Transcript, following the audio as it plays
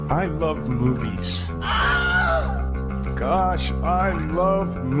I love movies. Gosh, I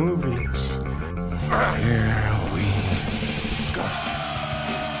love movies. Here we go.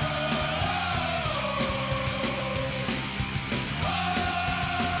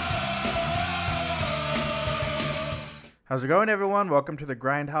 How's it going, everyone? Welcome to the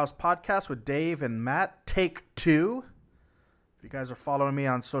Grindhouse Podcast with Dave and Matt. Take 2. If you guys are following me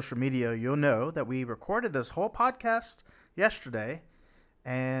on social media, you'll know that we recorded this whole podcast yesterday.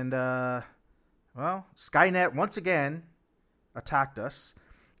 And, Skynet once again attacked us.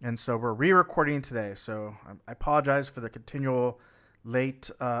 And so we're re-recording today. So I apologize for the continual late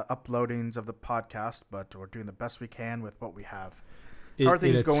uploadings of the podcast, but we're doing the best we can with what we have. How are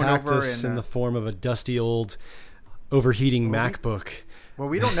things going over us in the form of a dusty old overheating MacBook.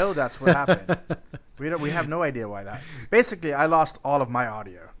 We don't know that's what happened. We have no idea why that. Basically, I lost all of my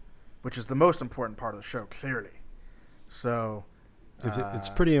audio, which is the most important part of the show, clearly. So it's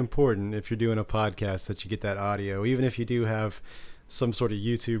pretty important if you're doing a podcast that you get that audio, even if you do have some sort of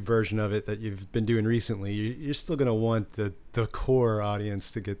YouTube version of it that you've been doing recently. You're still going to want the core audience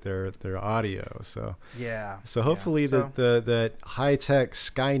to get their audio. So yeah. So hopefully that high tech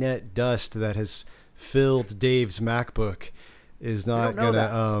Skynet dust that has filled Dave's MacBook is not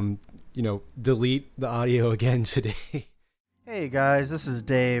gonna delete the audio again today. Hey guys, this is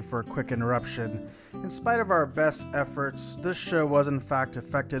Dave for a quick interruption. In spite of our best efforts, this show was in fact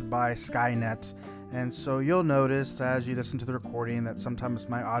affected by Skynet, and so you'll notice as you listen to the recording that sometimes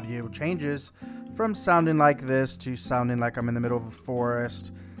my audio changes from sounding like this to sounding like I'm in the middle of a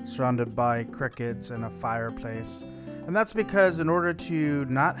forest surrounded by crickets and a fireplace. And that's because in order to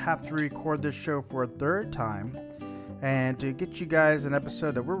not have to record this show for a third time and to get you guys an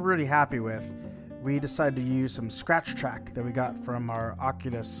episode that we're really happy with, we decided to use some scratch track that we got from our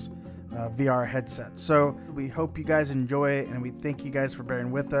Oculus VR headset. So we hope you guys enjoy it, and we thank you guys for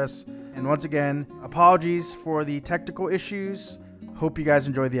bearing with us. And once again, apologies for the technical issues. Hope you guys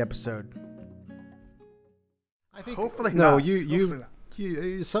enjoy the episode. I think hopefully no, not.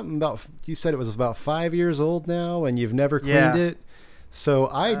 You something about, you said it was about 5 years old now and you've never cleaned it. So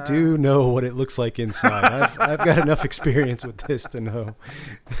I do know what it looks like inside. I've got enough experience with this to know.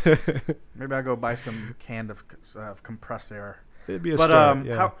 Maybe I'll go buy some can of compressed air. It'd be a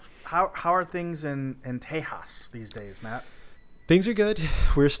start. How are things in Tejas these days, Matt? Things are good.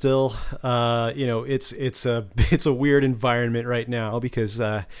 We're still, it's a weird environment right now because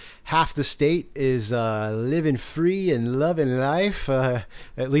half the state is living free and loving life. At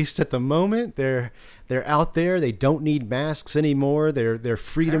least at the moment, they're out there. They don't need masks anymore. Their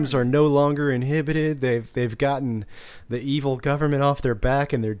freedoms are no longer inhibited. They've gotten the evil government off their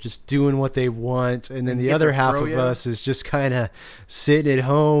back, and they're just doing what they want. And then the other half of us is just kind of sitting at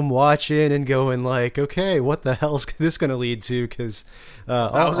home watching and going like, okay, what the hell's this going to lead to? Because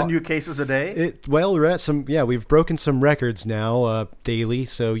 1,000 new cases a day. We're at we've broken some records now daily.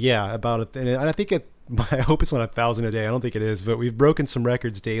 So yeah, and I think I hope it's not 1,000 a day. I don't think it is, but we've broken some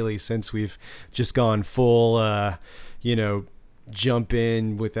records daily since we've just gone full, jump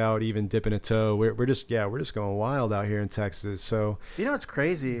in without even dipping a toe. We're just going wild out here in Texas. So it's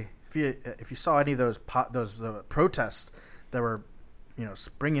crazy. If you saw any of those protests that were,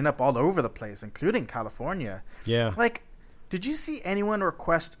 springing up all over the place, including California. Yeah. Like, did you see anyone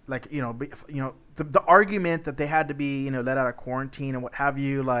request the argument that they had to be let out of quarantine and what have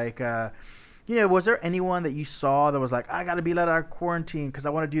you? Like, was there anyone that you saw that was like, I got to be let out of quarantine because I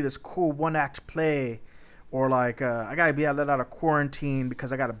want to do this cool one-act play? Or like, I got to be let out of quarantine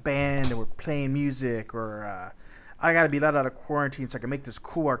because I got a band and we're playing music? Or I got to be let out of quarantine so I can make this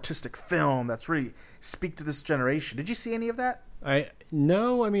cool artistic film that's really speak to this generation. Did you see any of that?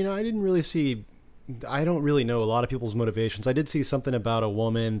 No, I mean, I didn't really see... I don't really know a lot of people's motivations. I did see something about a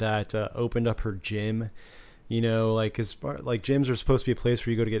woman that opened up her gym. Gyms are supposed to be a place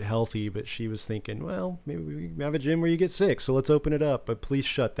where you go to get healthy, but she was thinking, well, maybe we have a gym where you get sick, so let's open it up. But please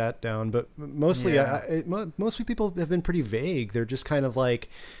shut that down. But mostly, most people have been pretty vague. They're just kind of like,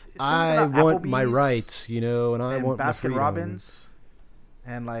 I want my rights, and I want my freedom. Baskin-Robbins.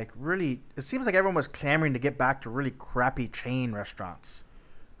 And really, it seems like everyone was clamoring to get back to really crappy chain restaurants.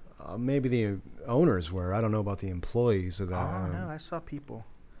 Maybe the owners were. I don't know about the employees of that. Oh, no, I saw people.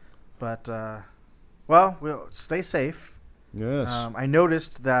 But, we'll stay safe. Yes. I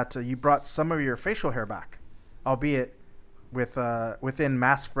noticed that you brought some of your facial hair back, albeit within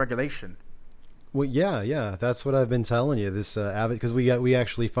mask regulation. Well, yeah. That's what I've been telling you. This because we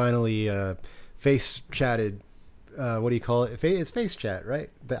actually finally face chatted. What do you call it? It's face chat, right?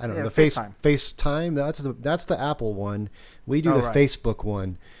 I don't know. The FaceTime. That's the Apple one. We do the right. Facebook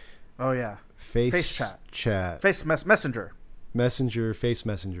one. Oh yeah. Face chat. Messenger. face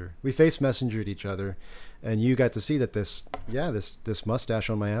messenger. We face messengered each other, and you got to see that this mustache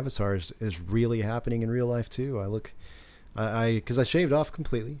on my avatar is really happening in real life too. Because I shaved off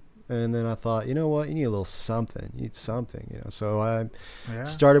completely, and then I thought, you know what, you need a little something. You need something, So I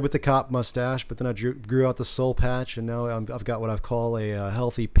started with the cop mustache, but then I grew out the soul patch, and now I've got what I call a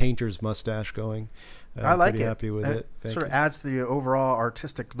healthy painter's mustache going. I like pretty it. Happy with it. Sort of adds to the overall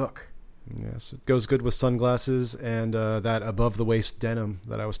artistic look. Yes, it goes good with sunglasses and that above the waist denim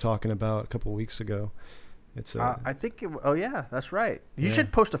that I was talking about a couple of weeks ago. It's I think. That's right. You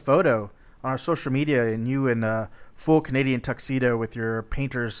should post a photo on our social media, and you in a full Canadian tuxedo with your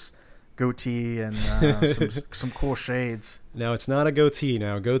painter's goatee and some cool shades. Now, it's not a goatee.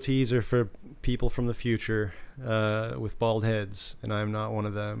 Now, goatees are for people from the future with bald heads, and I'm not one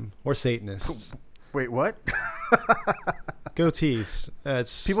of them. Or Satanists. Wait, what? Goatees.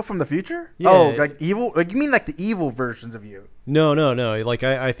 It's people from the future? Yeah. Oh, like evil? Like you mean like the evil versions of you? No. Like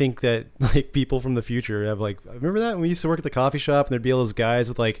I think that like people from the future have like, remember that when we used to work at the coffee shop and there'd be all those guys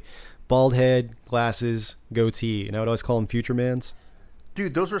with like bald head, glasses, goatee, and I would always call them future mans.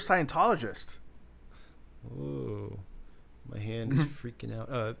 Dude, those were Scientologists. Oh, my hand is freaking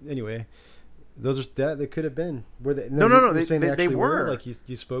out. Anyway, those are that they could have been. Were they? No. They were. Like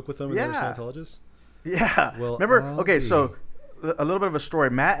you spoke with them and they were Scientologists. Yeah. Well, remember? Okay, so a little bit of a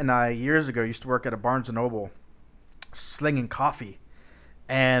story. Matt and I years ago used to work at a Barnes and Noble, slinging coffee,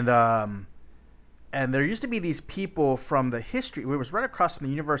 and there used to be these people from the history. It was right across from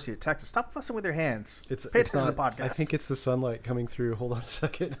the University of Texas. Stop fussing with your hands. Pay attention to the podcast. I think it's the sunlight coming through. Hold on a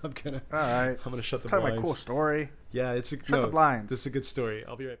second. All right. I'm gonna shut the Tell blinds. my cool story. Yeah, shut the blinds. This is a good story.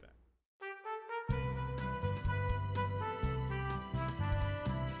 I'll be right back.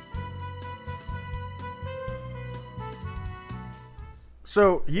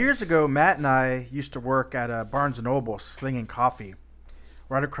 So years ago, Matt and I used to work at a Barnes & Noble slinging coffee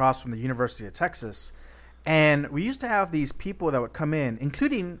right across from the University of Texas. And we used to have these people that would come in,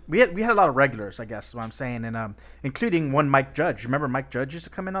 including, we had a lot of regulars, I guess is what I'm saying, and including one Mike Judge. Remember Mike Judge used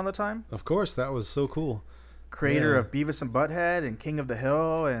to come in all the time? Of course, that was so cool. Creator of Beavis and Butthead and King of the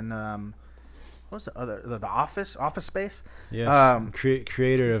Hill and what was the other? The Office Space? Yes,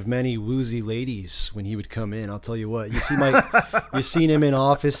 creator of many woozy ladies when he would come in. I'll tell you what, you seen him in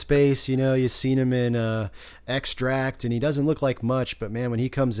Office Space, you've seen him in Extract, and he doesn't look like much, but man, when he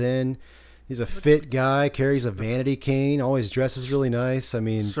comes in, he's a fit guy, carries a vanity cane, always dresses really nice. I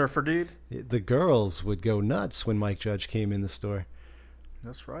mean, surfer dude. The girls would go nuts when Mike Judge came in the store.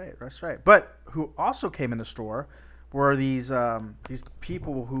 That's right. But who also came in the store were these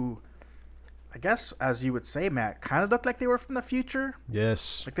people who, I guess, as you would say, Matt, kind of looked like they were from the future.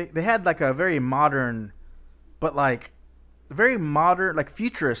 Yes. Like they had like a very modern, but like very modern, like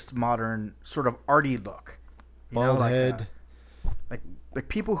futurist modern sort of arty look. Bald head. Like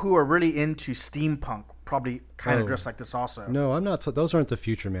people who are really into steampunk probably kind of dress like this also. No, I'm not. Those aren't the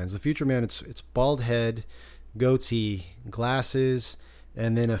future mans. The future man, it's bald head, goatee, glasses,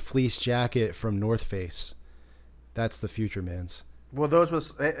 and then a fleece jacket from North Face. That's the future mans. Well, those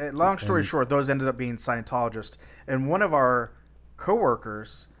was long story short. Those ended up being Scientologists, and one of our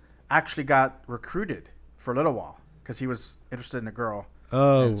coworkers actually got recruited for a little while because he was interested in a girl.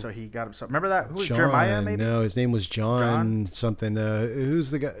 Oh, and so he got himself. Remember that? Who was John, Jeremiah? Maybe no, his name was John something.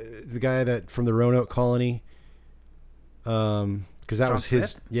 Who's the guy? The guy that from the Roanoke colony? Because that John was Smith?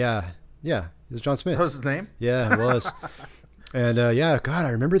 his. Yeah, it was John Smith. That was his name. Yeah, it was. And God, I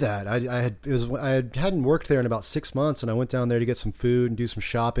remember that. I hadn't worked there in about 6 months, and I went down there to get some food and do some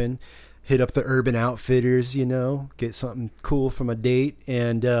shopping, hit up the Urban Outfitters, get something cool from a date,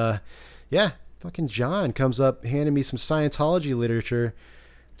 and fucking John comes up handing me some Scientology literature,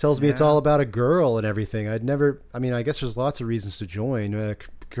 tells me it's all about a girl and everything. I guess there's lots of reasons to join.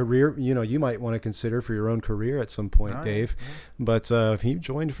 Career, you might want to consider for your own career at some point, Dave. Yeah. But he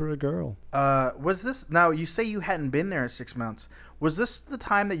joined for a girl. Was this, now you say you hadn't been there in 6 months. Was this the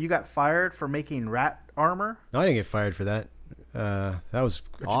time that you got fired for making rat armor? No, I didn't get fired for that. That was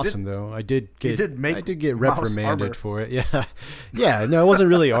awesome, though. I did get reprimanded for it. Yeah. No, it wasn't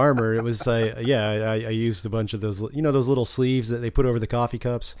really armor. It was I used a bunch of those, those little sleeves that they put over the coffee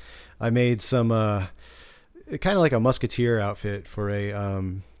cups. I made some kind of like a musketeer outfit for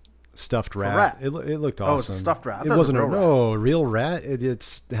a stuffed rat. It looked awesome. Oh, it's a stuffed rat. It wasn't a real rat.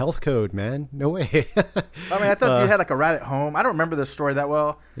 It's health code, man. No way. I thought you had like a rat at home. I don't remember this story that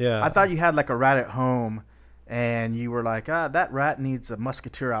well. Yeah. I thought you had like a rat at home. And you were like, that rat needs a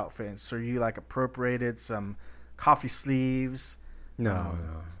musketeer outfit. So you like appropriated some coffee sleeves. No.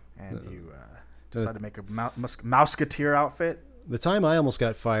 And you decided to make a musketeer outfit. the time I almost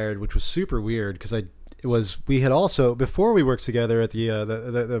got fired, which was super weird because we had also, before we worked together at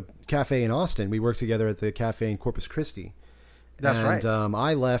the cafe in Austin, we worked together at the cafe in Corpus Christi. That's right. And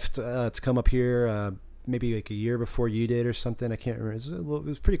I left to come up here maybe like a year before you did or something. I can't remember. It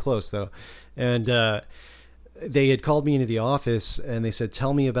was pretty close though. And they had called me into the office and they said,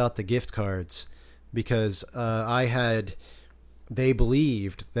 "Tell me about the gift cards," because they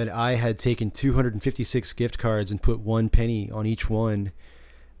believed that I had taken 256 gift cards and put 1 penny on each one.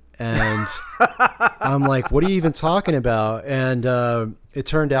 And I'm like, "What are you even talking about?" And it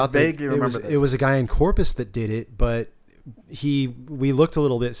turned out that it was a guy in Corpus that did it, but we looked a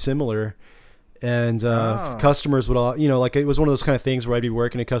little bit similar. And customers would all, like it was one of those kind of things where I'd be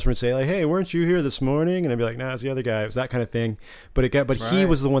working and a customer would say like, "Hey, weren't you here this morning?" And I'd be like, "Nah, it's the other guy." It was that kind of thing. But he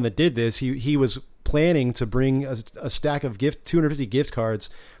was the one that did this. He was planning to bring a stack of 250 gift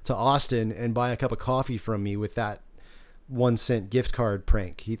cards to Austin and buy a cup of coffee from me with that 1 cent gift card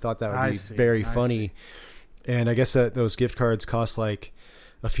prank. He thought that would be very funny. And I guess that those gift cards cost like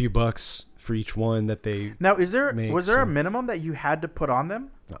a few bucks for each one that they was there a minimum that you had to put on them?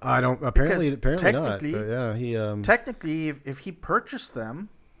 I don't apparently not. But yeah, he technically if he purchased them,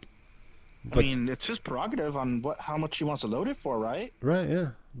 I mean, it's his prerogative on how much he wants to load it for, right? Right, yeah.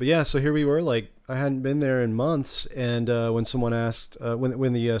 But yeah, so here we were, like I hadn't been there in months, and when someone asked,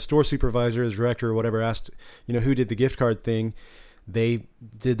 when the store supervisor, his director or whatever asked, who did the gift card thing, they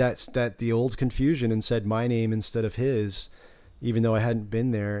did that the old confusion and said my name instead of his, even though I hadn't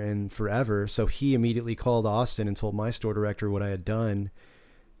been there in forever. So he immediately called Austin and told my store director what I had done.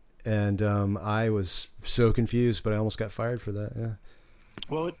 And I was so confused, but I almost got fired for that. Yeah.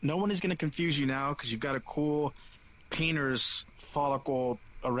 Well, no one is going to confuse you now because you've got a cool painter's follicle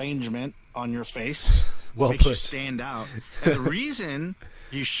arrangement on your face. Well makes put. You stand out. And the reason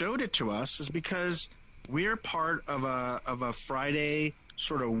you showed it to us is because we're part of a Friday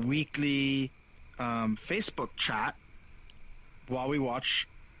sort of weekly Facebook chat while we watch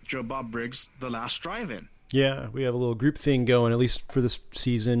Joe Bob Briggs' The Last Drive-In. Yeah, we have a little group thing going, at least for this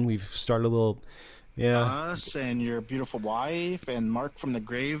season. We've started a little, Us and your beautiful wife and Mark from the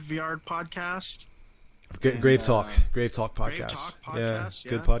Graveyard podcast. Grave Talk podcast. Grave Talk podcast. Yeah,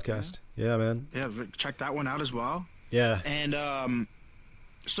 good podcast. Yeah, man. Yeah, check that one out as well. Yeah. And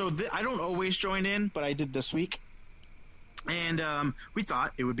so I don't always join in, but I did this week. And we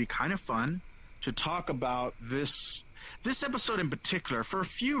thought it would be kind of fun to talk about this episode in particular for a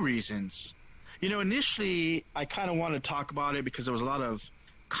few reasons. Initially, I kind of wanted to talk about it because there was a lot of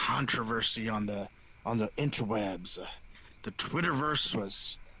controversy on the interwebs. The Twitterverse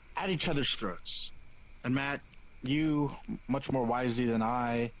was at each other's throats. And Matt, you, much more wisely than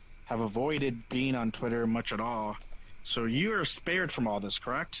I, have avoided being on Twitter much at all. So you are spared from all this,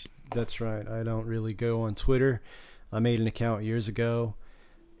 correct? That's right. I don't really go on Twitter. I made an account years ago,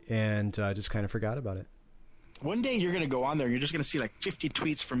 and I just kind of forgot about it. One day you're going to go on there, and you're just going to see like 50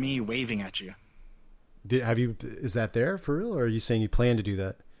 tweets from me waving at you. Is that there for real, or are you saying you plan to do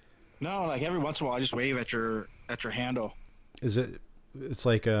that? No, like every once in a while I just wave at your handle. It's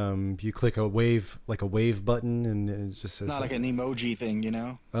like you click a wave button and it just says not like an emoji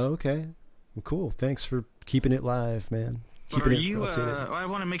thing, Oh, okay. Well, cool. Thanks for keeping it live, man. But are you I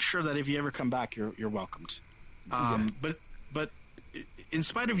want to make sure that if you ever come back you're welcomed. Yeah. But in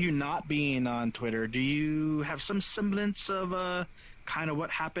spite of you not being on Twitter, do you have some semblance of kind of what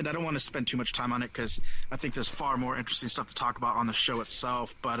happened? I don't want to spend too much time on it because I think there's far more interesting stuff to talk about on the show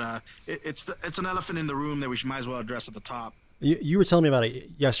itself. But it's an elephant in the room that we might as well address at the top. You were telling me about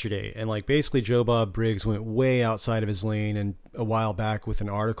it yesterday, and like basically Joe Bob Briggs went way outside of his lane, and a while back with an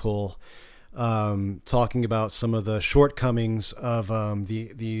article talking about some of the shortcomings of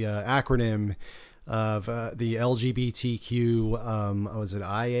the acronym of the LGBTQ was it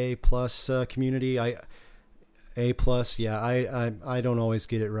IA plus community? A plus, yeah. I don't always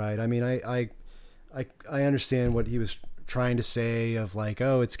get it right. I mean, I understand what he was trying to say of like,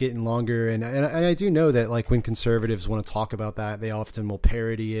 oh, it's getting longer, and I do know that like when conservatives want to talk about that, they often will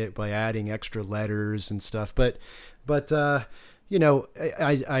parody it by adding extra letters and stuff. But I know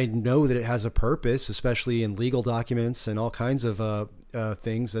that it has a purpose, especially in legal documents and all kinds of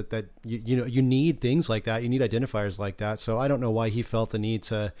things that you need things like that. You need identifiers like that. So I don't know why he felt the need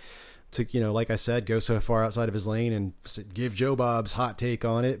to like I said, go so far outside of his lane and give Joe Bob's hot take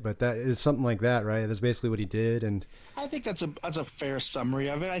on it. But that is something like that, right? That's basically what he did. And I think that's a fair summary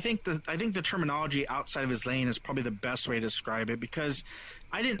of it. I think the terminology outside of his lane is probably the best way to describe it, because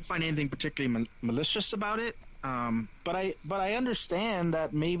I didn't find anything particularly malicious about it. But I understand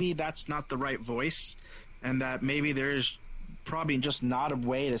that maybe that's not the right voice, and that maybe there's probably just not a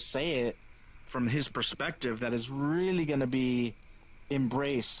way to say it from his perspective that is really going to be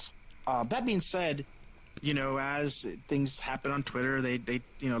embraced. That being said, you know, as things happen on Twitter, they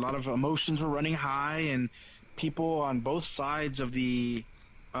you know, a lot of emotions were running high, and people on both sides of the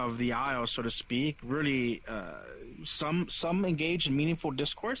aisle, so to speak, really some engaged in meaningful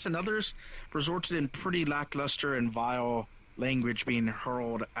discourse, and others resorted in pretty lackluster and vile language being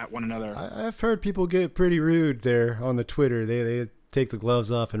hurled at one another. I've heard people get pretty rude there on the Twitter. They take the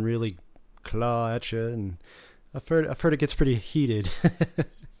gloves off and really claw at you, and I've heard it gets pretty heated.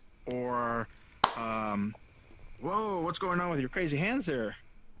 Or, whoa, what's going on with your crazy hands there?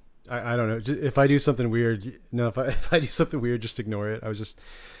 I don't know. If I do something weird, no. If I do something weird, just ignore it. I was just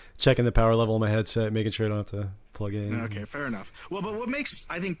checking the power level on my headset, making sure I don't have to plug in. Okay, fair enough. Well, but what makes,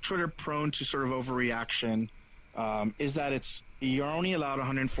 I think, Twitter prone to sort of overreaction is that you're only allowed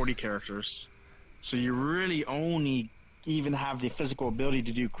 140 characters, so you really only even have the physical ability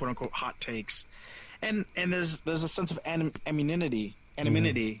to do quote unquote hot takes, and there's a sense of anonymity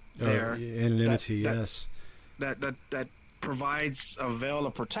there. Anonymity, yes. That provides a veil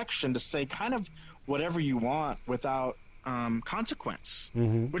of protection to say kind of whatever you want without consequence,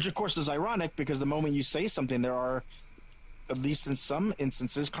 which of course is ironic because the moment you say something, there are, at least in some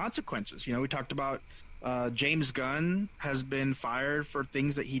instances, consequences. You know, we talked about James Gunn has been fired for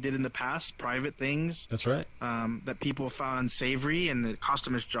things that he did in the past, private things. That's right. That people found unsavory and it cost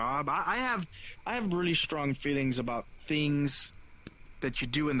him his job. I have really strong feelings about things that you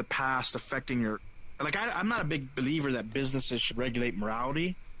do in the past affecting your. Like, I'm not a big believer that businesses should regulate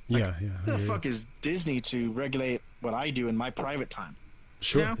morality. Like, Yeah. Who the fuck is Disney to regulate what I do in my private time?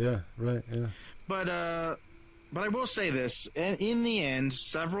 Sure. You know? Yeah. Right. Yeah. But I will say this: in the end,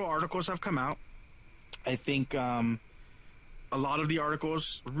 several articles have come out. I think a lot of the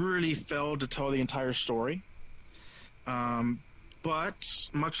articles really failed to tell the entire story. But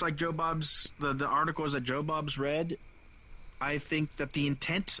much like Joe Bob's the articles that Joe Bob's read, I think that the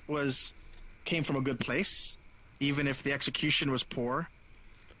intent came from a good place, even if the execution was poor.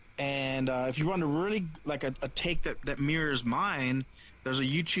 And if you want to really like a take that mirrors mine, there's a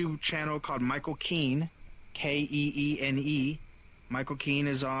YouTube channel called Michael Keene, Keene. Michael Keene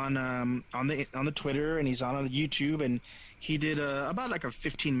is on the Twitter, and he's on YouTube, and he did about like a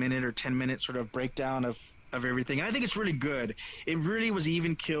 15-minute or 10-minute sort of breakdown of everything. And I think it's really good. It really was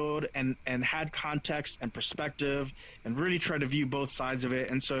even keeled and had context and perspective and really tried to view both sides of it.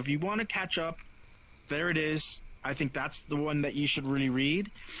 And so if you want to catch up, there it is. I think that's the one that you should really read.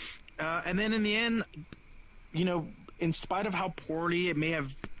 And then in the end, you know, in spite of how poorly it may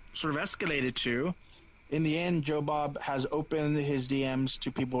have sort of escalated to, in the end, Joe Bob has opened his DMs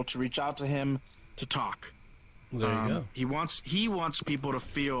to people to reach out to him to talk. There you go. He wants people to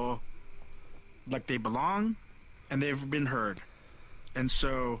feel like they belong and they've been heard. And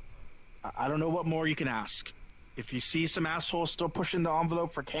so I don't know what more you can ask. If you see some assholes still pushing the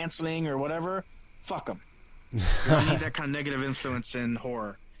envelope for canceling or whatever, fuck them. You don't need that kind of negative influence in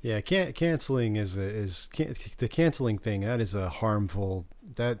horror. Yeah, canceling is the canceling thing. That is a harmful.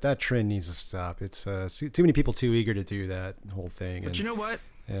 That trend needs to stop. It's too many people too eager to do that whole thing. But you know what?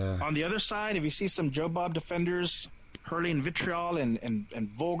 Yeah. On the other side, if you see some Joe Bob defenders hurling vitriol and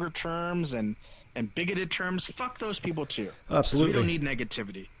vulgar terms and bigoted terms, fuck those people too. Absolutely. We don't need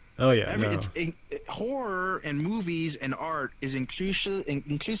negativity. Oh yeah. Horror and movies and art is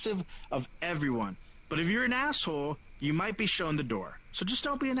inclusive of everyone. But if you're an asshole, you might be shown the door. So just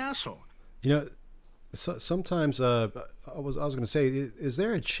don't be an asshole. You know, sometimes I was going to say, is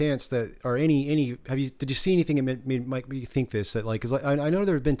there a chance that, or did you see anything that might make you think this, that like, cause I know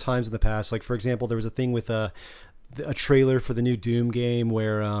there have been times in the past, like for example, there was a thing with a trailer for the new Doom game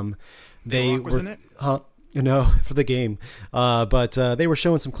where they were in it? No, for the game, but they were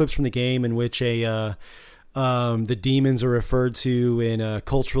showing some clips from the game in which the demons are referred to in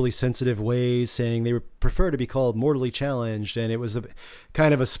culturally sensitive ways, saying they would prefer to be called mortally challenged, and it was a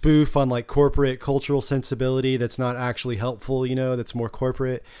kind of a spoof on like corporate cultural sensibility that's not actually helpful, you know, that's more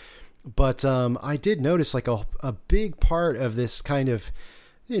corporate. But I did notice like a big part of this kind of,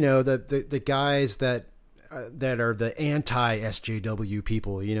 you know, the guys that are the anti-SJW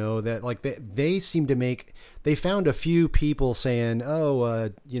people, you know, that like they seem to they found a few people saying,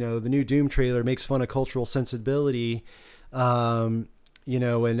 you know, the new Doom trailer makes fun of cultural sensibility, you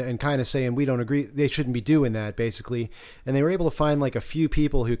know, and kind of saying we don't agree, they shouldn't be doing that, basically. And they were able to find like a few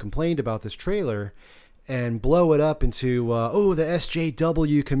people who complained about this trailer and blow it up into, the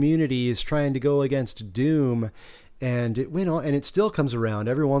SJW community is trying to go against Doom. And it went on, and it still comes around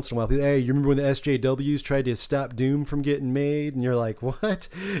every once in a while. People, hey, you remember when the SJWs tried to stop Doom from getting made? And you're like, what?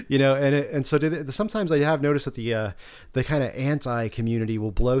 And so sometimes I have noticed that the kind of anti-community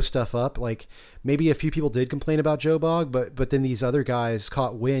will blow stuff up. Like maybe a few people did complain about Joe Bob, but then these other guys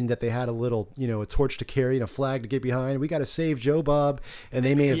caught wind that they had a little, a torch to carry and a flag to get behind. We got to save Joe Bob, and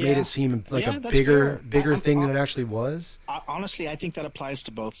they may have made it seem like a bigger thing than it actually was. Honestly, I think that applies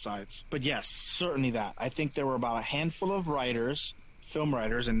to both sides. But yes, certainly that. I think there were about a handful of writers, film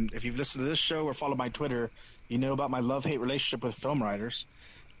writers, and if you've listened to this show or followed my Twitter, you know about my love-hate relationship with film writers.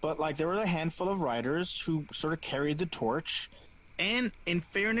 But like there were a handful of writers who sort of carried the torch. And in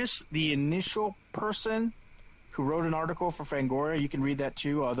fairness, the initial person who wrote an article for Fangoria, you can read that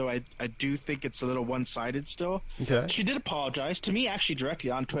too, although I do think it's a little one-sided still. Okay. She did apologize to me actually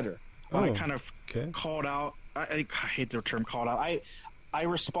directly on Twitter. I kind of called out – I hate the term called out. I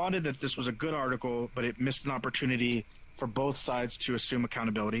responded that this was a good article, but it missed an opportunity for both sides to assume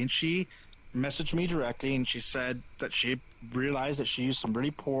accountability. And she messaged me directly, and she said that she realized that she used some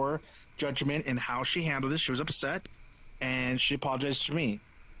really poor judgment in how she handled this. She was upset, and she apologized to me.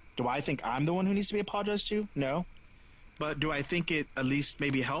 Do I think I'm the one who needs to be apologized to? No. But do I think it at least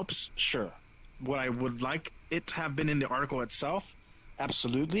maybe helps? Sure. What I would like it to have been in the article itself?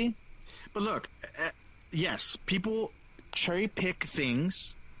 Absolutely. But look, yes, people cherry pick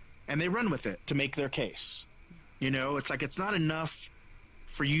things and they run with it to make their case. It's like it's not enough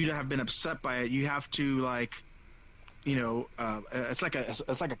for you to have been upset by it. You have to it's like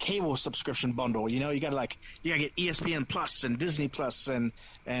a cable subscription bundle. You gotta get ESPN Plus and Disney Plus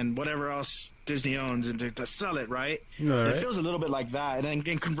and whatever else Disney owns and to sell it, right? It feels a little bit like that. And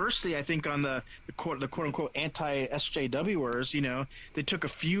then conversely, I think on the quote unquote anti SJWers, they took a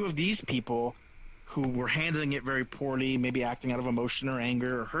few of these people who were handling it very poorly, maybe acting out of emotion or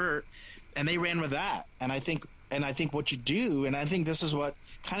anger or hurt, and they ran with that. And I think what you do, and I think this is what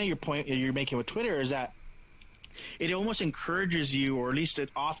kind of your point you're making with Twitter, is that it almost encourages you, or at least it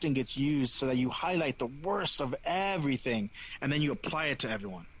often gets used, so that you highlight the worst of everything, and then you apply it to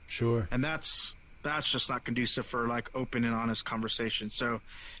everyone. Sure. And that's just not conducive for like open and honest conversation. So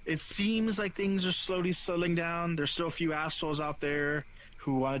it seems like things are slowly settling down. There's still a few assholes out there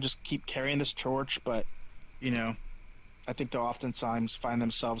who want to just keep carrying this torch, but I think they'll oftentimes find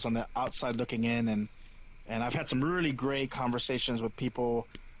themselves on the outside looking in, and I've had some really great conversations with people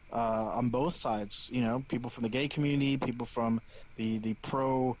on both sides, people from the gay community, people from the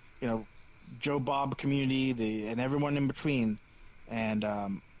pro, Joe Bob community, and everyone in between. And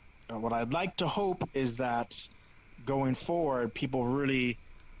what I'd like to hope is that going forward, people really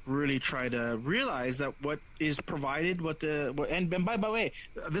try to realize that what is provided, and by the way,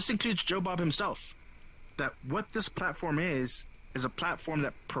 this includes Joe Bob himself, that what this platform is a platform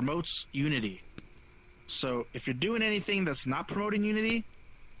that promotes unity. So if you're doing anything that's not promoting unity,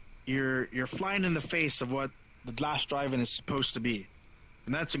 you're flying in the face of what the last drive-in is supposed to be,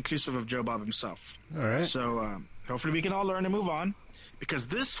 and that's inclusive of Joe Bob himself. All right. So hopefully we can all learn and move on, because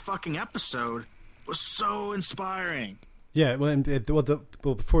this fucking episode was so inspiring. Yeah, well,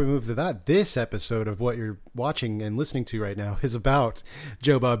 before we move to that, this episode of what you're watching and listening to right now is about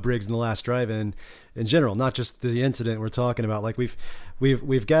Joe Bob Briggs and the Last Drive-In in general, not just the incident we're talking about. Like we've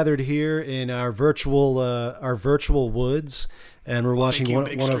gathered here in our virtual woods, and we're watching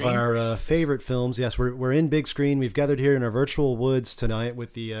one of our favorite films. Yes, we're in big screen. We've gathered here in our virtual woods tonight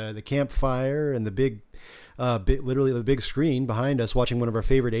with the campfire and the big. Literally the big screen behind us, watching one of our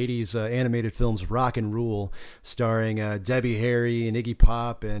favorite 80s animated films, Rock and Rule, starring Debbie Harry and Iggy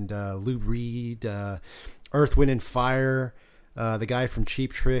Pop and Lou Reed, Earth, Wind and Fire, the guy from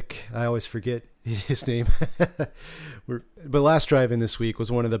Cheap Trick. I always forget his name. But Last Drive-In this week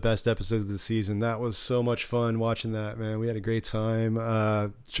was one of the best episodes of the season. That was so much fun watching that, man. We had a great time.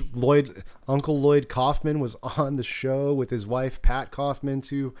 Uncle Lloyd Kaufman was on the show with his wife, Pat Kaufman,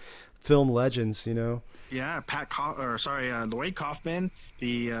 two film legends, Yeah, Lloyd Kaufman,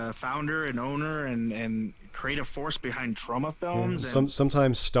 the founder and owner and creative force behind Troma films. Yeah,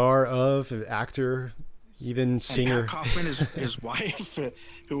 sometimes star of, actor, even singer. And Pat Kaufman is his wife,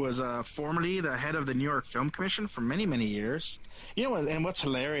 who was formerly the head of the New York Film Commission for many, many years. And what's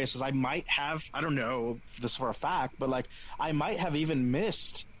hilarious is I don't know this for a fact, but I might have even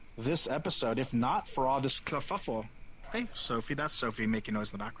missed this episode if not for all this kerfuffle. Hey, Sophie, that's Sophie making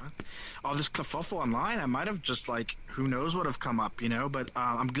noise in the background. All this kerfuffle online, I might have just who knows what have come up, but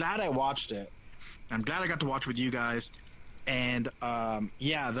I'm glad I watched it. I'm glad I got to watch with you guys. And Lloyd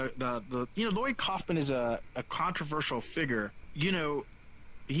Kaufman is a controversial figure.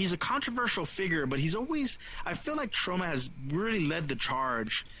 he's a controversial figure, but he's always, I feel like Troma has really led the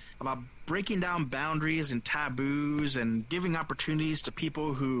charge about breaking down boundaries and taboos and giving opportunities to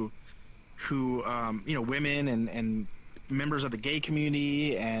people who women and members of the gay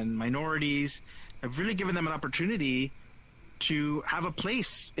community and minorities, have really given them an opportunity to have a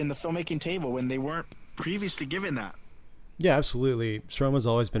place in the filmmaking table when they weren't previously given that. Yeah, absolutely. Troma's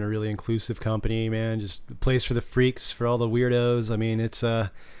always been a really inclusive company, man. Just a place for the freaks, for all the weirdos. I mean, it's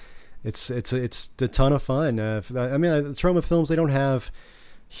a ton of fun. The Troma films, they don't have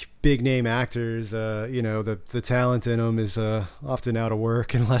big name actors. The talent in them is often out of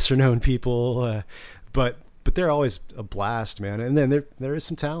work and lesser known people. But they're always a blast, man. And then there is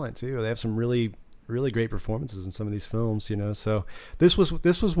some talent too. They have some really, really great performances in some of these films. So this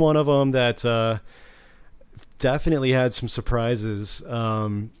was one of them that definitely had some surprises.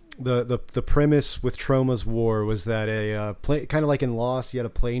 The premise with Troma's War was that kind of like in Lost, you had a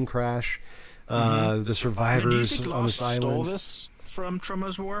plane crash. The survivors on this island stole this from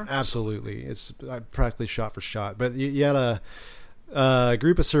Troma's War. Absolutely, it's practically shot for shot. But you had a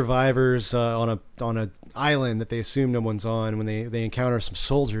group of survivors on an island that they assume no one's on when they encounter some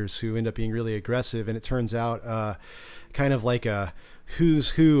soldiers who end up being really aggressive, and it turns out kind of like a who's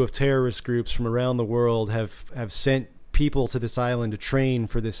who of terrorist groups from around the world have sent people to this island to train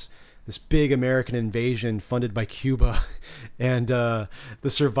for this big American invasion funded by Cuba. And the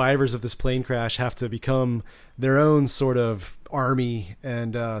survivors of this plane crash have to become their own sort of army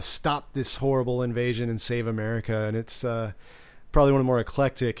and stop this horrible invasion and save America. And it's probably one of the more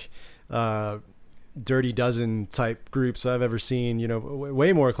eclectic Dirty Dozen type groups I've ever seen,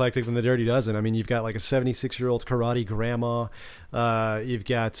 way more eclectic than the Dirty Dozen. I mean, you've got like a 76-year-old karate grandma. You've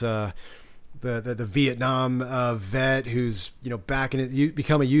got the Vietnam vet who's, back in it, you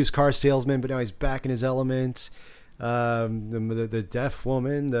become a used car salesman, but now he's back in his element. The deaf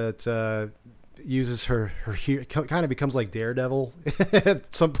woman that uses her kind of becomes like Daredevil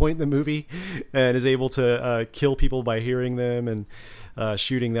at some point in the movie and is able to kill people by hearing them and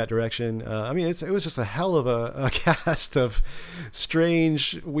shooting that direction. It was just a hell of a cast of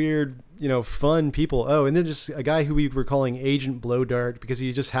strange, weird, fun people. Oh, and then just a guy who we were calling Agent Blowdart because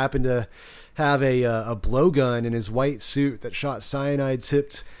he just happened to have a blowgun in his white suit that shot cyanide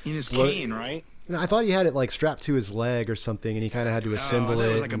tipped in his cane, right? I thought he had it like strapped to his leg or something, and he kind of had to assemble it.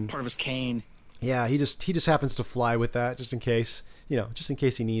 It was like a part of his cane. Yeah, he just happens to fly with that just in case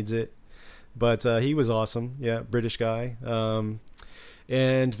he needs it. But he was awesome. Yeah, British guy.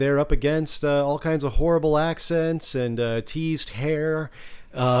 And they're up against all kinds of horrible accents and teased hair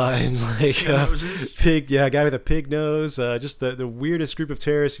and like a guy with a pig nose. Just the weirdest group of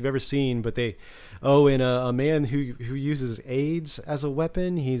terrorists you've ever seen. But and a man who uses AIDS as a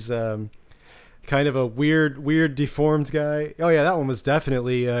weapon. He's kind of a weird deformed guy. Oh yeah, that one was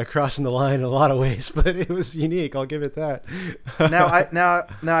definitely crossing the line in a lot of ways, but it was unique. I'll give it that. Now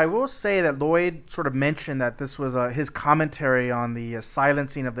I will say that Lloyd sort of mentioned that this was his commentary on the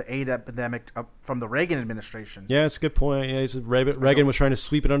silencing of the AIDS epidemic from the Reagan administration. Yeah, it's a good point. Yeah, Reagan was trying to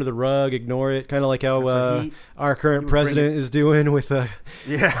sweep it under the rug, ignore it, kind of like how our current president is doing with with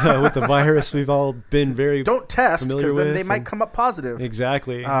the virus. We've all been very don't test because then they might come up positive.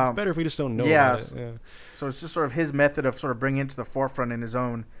 Exactly. It's better if we just don't know. Yeah. So it's just sort of his method of sort of bringing it to the forefront in his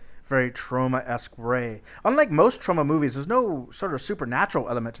own very Troma-esque way. Unlike most Troma movies, there's no sort of supernatural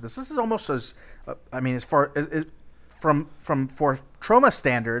element to this. This is almost as, for Troma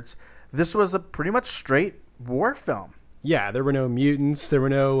standards, this was a pretty much straight war film. Yeah, there were no mutants, there were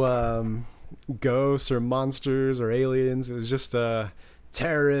no ghosts or monsters or aliens. It was just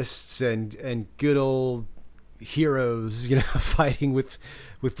terrorists and good old heroes, fighting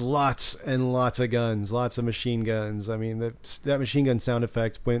with lots and lots of guns, lots of machine guns. I mean, that machine gun sound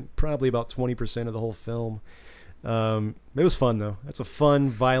effect went probably about 20% of the whole film. It was fun though. It's a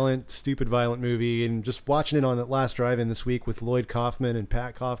fun, stupid violent movie, and just watching it on the last drive-in this week with Lloyd Kaufman and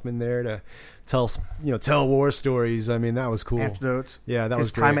Pat Kaufman there to tell war stories. I mean, that was cool. Anecdotes. Yeah, that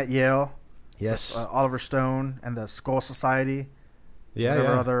was great. His time at Yale. Yes. Oliver Stone and the Skull Society. Yeah,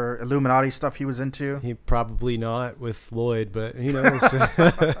 whatever other Illuminati stuff he was into. He probably not with Lloyd, but who knows?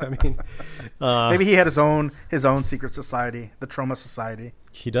 I mean, maybe he had his own secret society, the Troma Society.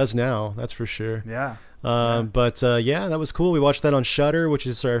 He does now, that's for sure. Yeah. But that was cool. We watched that on Shudder, which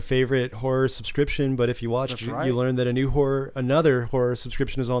is our favorite horror subscription. But if you watched, you learned that another horror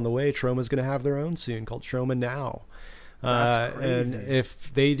subscription is on the way. Troma's going to have their own soon, called Troma Now. That's crazy. And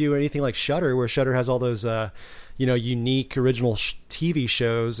if they do anything like Shudder, where Shudder has all those, unique original TV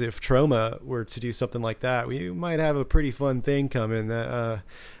shows, if Troma were to do something like that, we might have a pretty fun thing coming.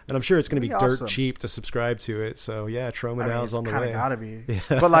 And I'm sure it's going to be awesome. dirt cheap to subscribe to it. So yeah, Troma now's on the way. It's kind of got to be.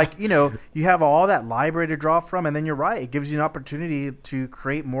 Yeah. But like, you have all that library to draw from, and then you're right. It gives you an opportunity to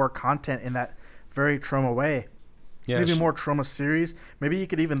create more content in that very Troma way. Yeah, maybe more Troma series. Maybe you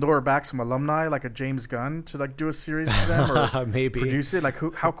could even lure back some alumni, like a James Gunn, to like do a series for them or maybe produce it. Like,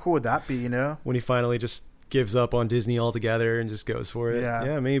 how cool would that be? When he finally just gives up on Disney altogether and just goes for it.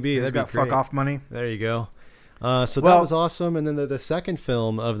 Yeah, maybe he's got fuck off money. There you go. That was awesome. And then the second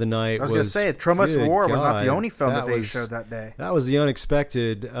film of the night I was going to say, Troma's War was not the only film that they showed that day. That was the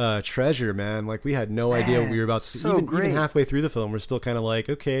unexpected treasure, man. Like, we had no idea what we were about to see. Even halfway through the film, we're still kind of like,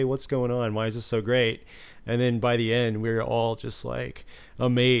 okay, what's going on? Why is this so great? And then by the end, we were all just like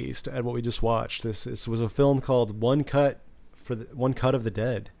amazed at what we just watched. This was a film called One Cut of the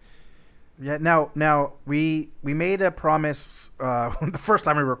Dead. Yeah. Now we made a promise the first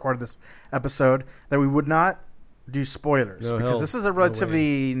time we recorded this episode that we would not do spoilers because this is a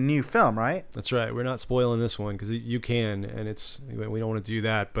relatively new film, right? That's right. We're not spoiling this one because you can, and we don't want to do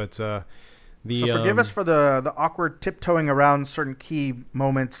that. But so forgive us for the awkward tiptoeing around certain key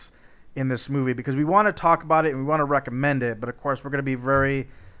moments in this movie because we want to talk about it and we want to recommend it. But of course, we're going to be very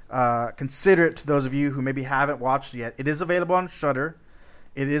considerate to those of you who maybe haven't watched it yet. It is available on Shudder.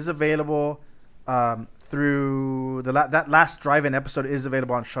 It is available through that last drive-in episode is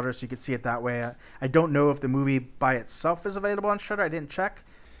available on Shudder, so you can see it that way. I don't know if the movie by itself is available on Shudder. I didn't check.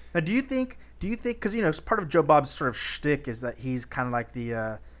 Now, do you think because it's part of Joe Bob's sort of shtick is that he's kind of like the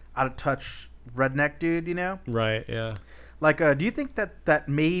out of touch redneck dude, Right. Yeah. Like, do you think that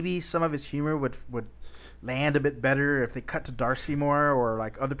maybe some of his humor would land a bit better if they cut to Darcy more, or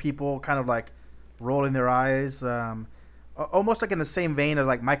like other people kind of like rolling their eyes? Almost like in the same vein as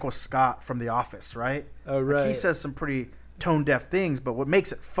like Michael Scott from The Office, right? Oh, right. Like he says some pretty tone-deaf things, but what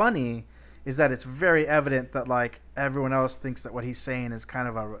makes it funny is that it's very evident that like everyone else thinks that what he's saying is kind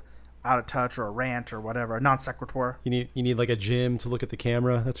of a out of touch or a rant or whatever, a non sequitur. You need like a Jim to look at the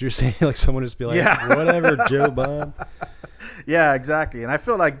camera. That's what you're saying. Like someone just be like, whatever, Joe Bob. Yeah, exactly. And I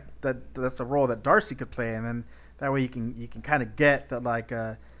feel like that's a role that Darcy could play, and then that way you can kind of get that like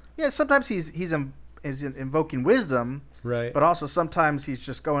sometimes he's invoking wisdom, right? But also sometimes he's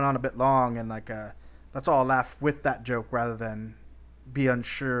just going on a bit long, and like let's all laugh with that joke rather than be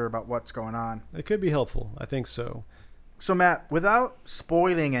unsure about what's going on. It could be helpful. I think so. So Matt, without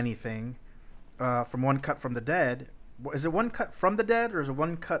spoiling anything from One Cut from the Dead, is it One Cut from the Dead or is it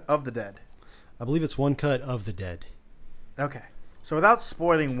One Cut of the Dead? I believe it's One Cut of the Dead. Okay. So without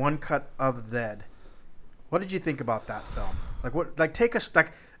spoiling One Cut of the Dead, what did you think about that film? Like what? Like take us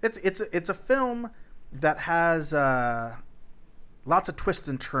like it's a film that has lots of twists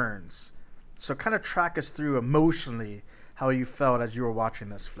and turns. So kind of track us through emotionally how you felt as you were watching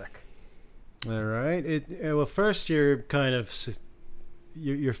this flick. All right. Well, first you're kind of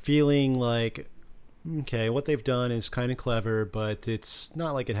you're feeling like, okay, what they've done is kind of clever, but it's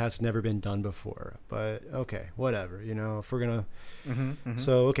not like it has never been done before. But okay, whatever. If we're gonna,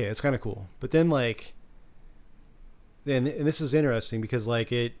 so okay, it's kind of cool. But then like, and this is interesting because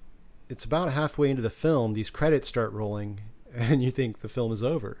like it's about halfway into the film, these credits start rolling, and you think the film is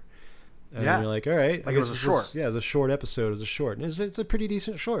over. And you're like, all right. Like it was a short. It was a short episode. It was a short. And it's a pretty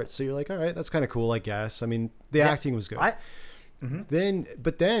decent short. So you're like, all right, that's kind of cool, I guess. I mean, the acting was good.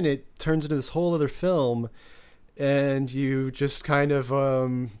 But then it turns into this whole other film, and you just kind of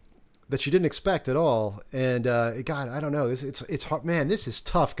that you didn't expect at all. And God, I don't know. It's hard, man. This is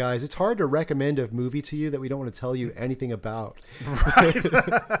tough, guys. It's hard to recommend a movie to you that we don't want to tell you anything about. Right.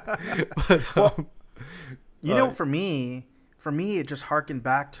 But, for me, it just harkened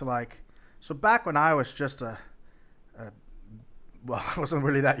back to like. So back when I was just I wasn't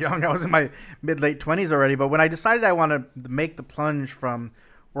really that young. I was in my mid-late 20s already. But when I decided I wanted to make the plunge from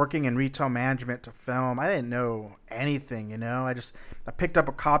working in retail management to film, I didn't know anything, I picked up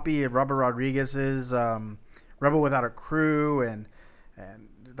a copy of Robert Rodriguez's Rebel Without a Crew, and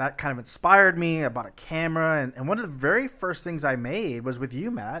that kind of inspired me. I bought a camera, and one of the very first things I made was with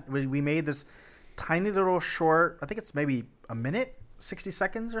you, Matt. We made this tiny little short. I think it's maybe a minute. 60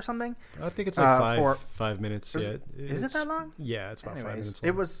 seconds or something. I think it's like 5 minutes. Is it that long? Yeah, it's about 5 minutes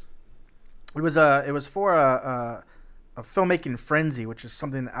long. It was for a filmmaking frenzy, which is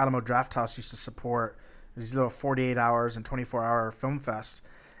something that Alamo Drafthouse used to support. These little 48 hours and 24-hour film fest,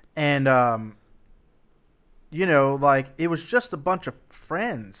 and like it was just a bunch of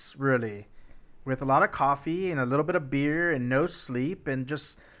friends, really, with a lot of coffee and a little bit of beer and no sleep, and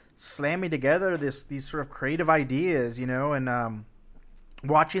just slamming together these sort of creative ideas, you know, and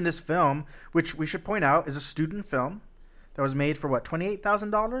watching this film, which we should point out is a student film that was made for what,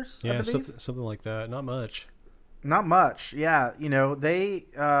 $28,000? Yeah, something like that. Not much. Not much. Yeah, you know,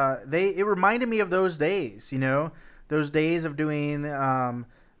 it reminded me of those days, you know, those days of doing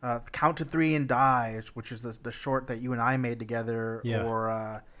Count to Three and Die, which is the short that you and I made together, yeah.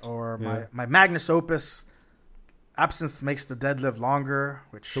 or my magnus opus, Absinthe Makes the Dead Live Longer,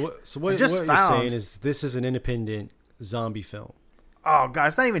 which so what you're saying is this is an independent zombie film. Oh god,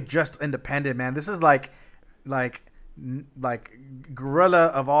 it's not even just independent, man. This is like gorilla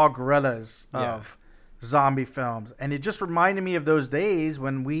of all gorillas of zombie films, and it just reminded me of those days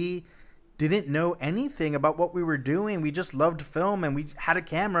when we didn't know anything about what we were doing. We just loved film, and we had a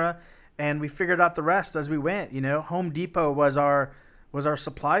camera, and we figured out the rest as we went. You know, Home Depot was our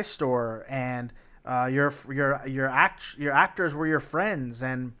supply store, and your actors were your friends,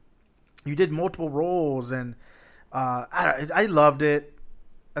 and you did multiple roles, and I loved it.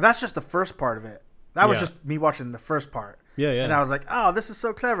 And that's just the first part of it. That was just me watching the first part. Yeah. And I was like, oh, this is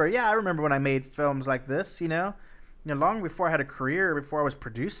so clever. Yeah, I remember when I made films like this, you know, long before I had a career, before I was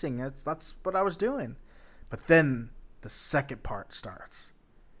producing, that's what I was doing. But then the second part starts,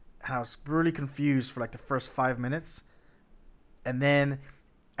 and I was really confused for like the first 5 minutes. And then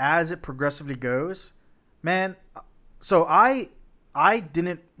as it progressively goes, man, so I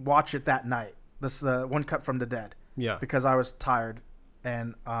didn't watch it that night. This is the One Cut from the Dead. Yeah. Because I was tired.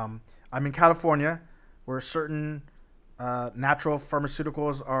 And I'm in California where certain natural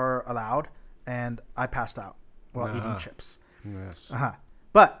pharmaceuticals are allowed, and I passed out while eating chips. Yes.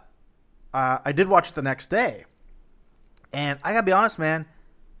 But I did watch it the next day. And I gotta be honest, man,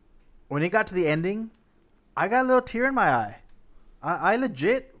 when it got to the ending, I got a little tear in my eye. I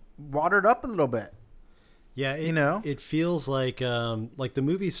legit watered up a little bit. Yeah, it feels like the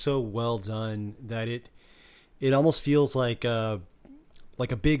movie's so well done that it almost feels like a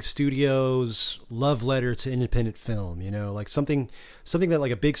big studio's love letter to independent film, you know, like something that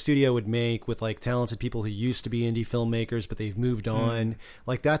like a big studio would make with like talented people who used to be indie filmmakers, but they've moved on.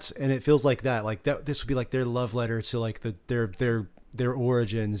 Like and it feels like that, this would be like their love letter to like their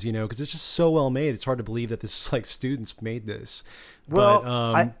origins, you know, because it's just so well made. It's hard to believe that this is like students made this. Well,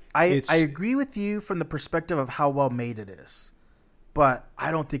 but, I agree with you from the perspective of how well made it is. But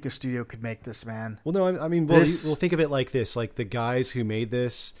I don't think a studio could make this, man. Well, no, I mean, we'll think of it like this: like the guys who made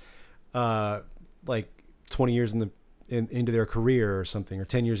this, like 20 years into their career or something, or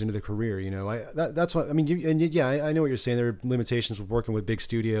 10 years into their career. You know, that's what I mean. I know what you're saying. There are limitations with working with big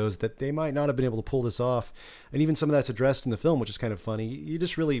studios that they might not have been able to pull this off, and even some of that's addressed in the film, which is kind of funny. You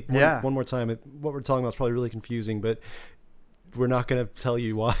just really one more time. What we're talking about is probably really confusing, but we're not going to tell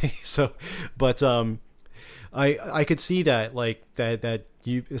you why. So, but I could see that, like that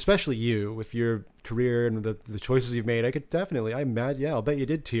you, especially you with your career and the choices you've made, I'll bet you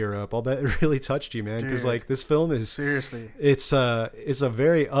did tear up. I'll bet it really touched you, man. Because like this film is seriously, it's a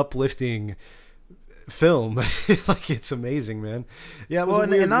very uplifting film. Like it's amazing, man. Yeah, it was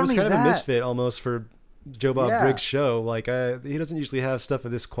weird. It was kind of a misfit almost for Joe Bob Briggs' show. Like he doesn't usually have stuff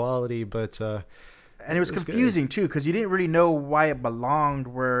of this quality, but and it was confusing too, because you didn't really know why it belonged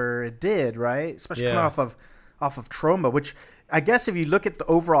where it did, right? Especially coming off of Troma, which I guess if you look at the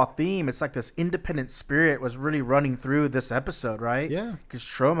overall theme, it's like this independent spirit was really running through this episode, right? Yeah. Because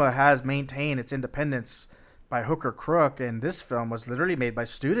Troma has maintained its independence by hook or crook, and this film was literally made by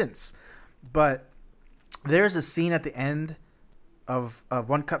students. But there's a scene at the end of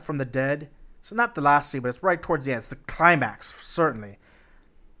One Cut from the Dead. It's not the last scene, but it's right towards the end. It's the climax, certainly.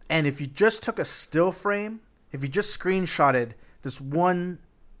 And if you just took a still frame, if you just screenshotted this one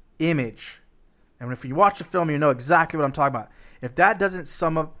image, and if you watch the film, you know exactly what I'm talking about. If that doesn't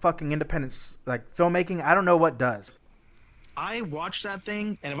sum up fucking independent like filmmaking, I don't know what does. I watched that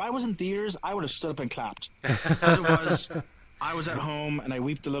thing, and if I was in theaters, I would have stood up and clapped. As it was, I was at home, and I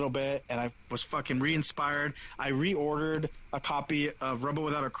weeped a little bit, and I was fucking re-inspired. I reordered a copy of Rebel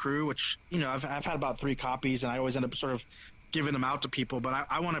Without a Crew, which, you know, I've had about 3 copies, and I always end up sort of giving them out to people. But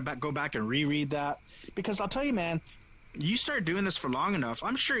I want to go back and reread that, because I'll tell you, man, you start doing this for long enough.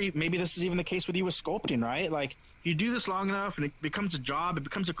 I'm sure maybe this is even the case with you with sculpting, right? Like, you do this long enough and it becomes a job, it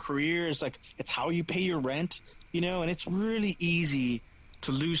becomes a career. It's like, it's how you pay your rent, you know, and it's really easy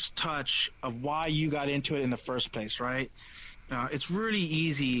to lose touch of why you got into it in the first place, right? It's really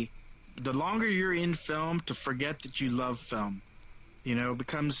easy, the longer you're in film, to forget that you love film. You know,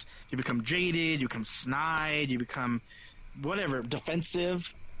 you become jaded, you become snide, you become whatever,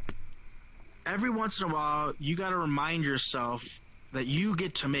 defensive. Every once in a while, you got to remind yourself that you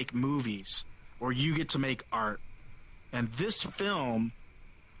get to make movies, or you get to make art. And this film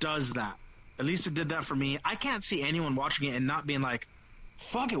does that. At least it did that for me. I can't see anyone watching it and not being like,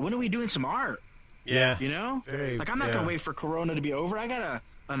 fuck it, when are we doing some art? Yeah. You know? I'm not going to wait for Corona to be over. I got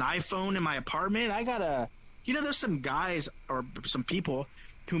an iPhone in my apartment. There's some guys or some people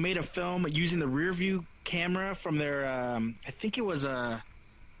who made a film using the rear view camera from their, I think it was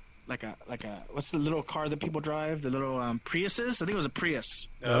what's the little car that people drive? The little Priuses? I think it was a Prius.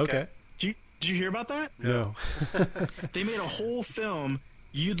 Oh, okay. Did you hear about that? No. They made a whole film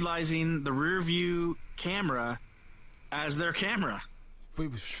utilizing the rear view camera as their camera.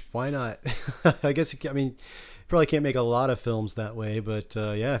 Why not? I guess, you probably can't make a lot of films that way, but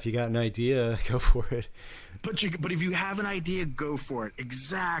if you got an idea, go for it. But if you have an idea, go for it.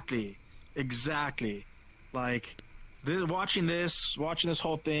 Exactly. Like, watching this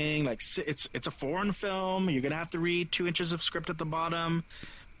whole thing, like, it's a foreign film. You're gonna have to read 2 inches of script at the bottom,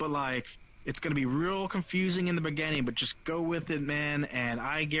 but like, it's gonna be real confusing in the beginning. But just go with it, man. And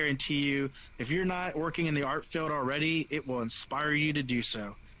I guarantee you, if you're not working in the art field already, it will inspire you to do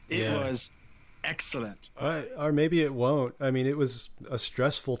so. It was excellent. Or maybe it won't. I mean, it was a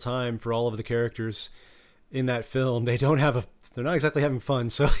stressful time for all of the characters in that film. They're not exactly having fun,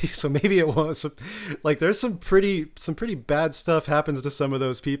 so maybe it won't. So, like, there's some pretty bad stuff happens to some of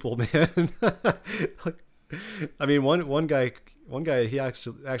those people, man. I mean, one guy he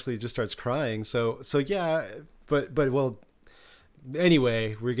actually just starts crying. So yeah, but well,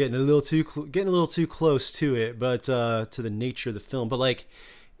 anyway, we're getting a little too close to it, but to the nature of the film. But like,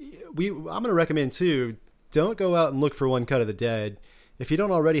 I'm gonna recommend too, don't go out and look for One Cut of the Dead. If you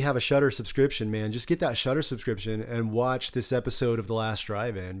don't already have a Shudder subscription, man, just get that Shudder subscription and watch this episode of The Last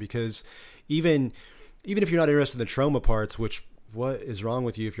Drive-In, because even if you're not interested in the Troma parts, which what is wrong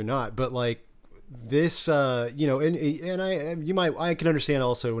with you if you're not, but like this, I can understand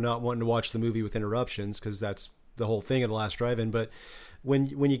also not wanting to watch the movie with interruptions, because that's the whole thing of The Last Drive-In. But when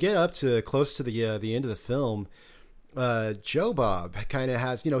you get up to close to the end of the film, Joe Bob kind of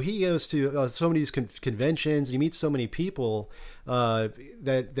has, he goes to so many of these conventions. He meets so many people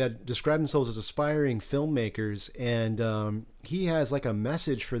that describe themselves as aspiring filmmakers, and he has like a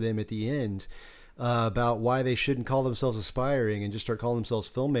message for them at the end about why they shouldn't call themselves aspiring and just start calling themselves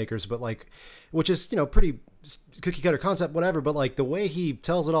filmmakers. But like, which is pretty cookie cutter concept, whatever. But like the way he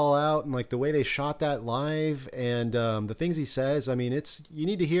tells it all out, and like the way they shot that live, and the things he says, I mean, you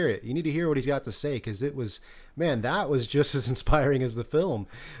need to hear it. You need to hear what he's got to say, because it was. Man, that was just as inspiring as the film.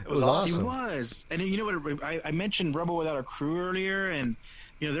 It was awesome. It was. And you know what? I mentioned Rebel Without a Crew earlier, and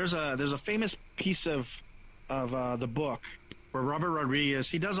there's a famous piece of the book where Robert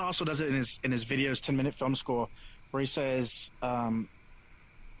Rodriguez, he does it in his videos, 10-minute film school, where he says,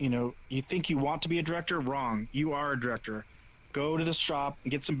 you think you want to be a director? Wrong. You are a director. Go to the shop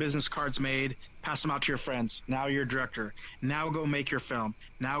and get some business cards made, pass them out to your friends. Now you're a director. Now go make your film.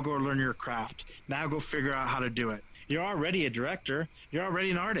 Now go learn your craft. Now go figure out how to do it. You're already a director. You're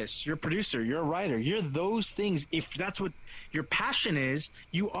already an artist. You're a producer. You're a writer. You're those things. If that's what your passion is,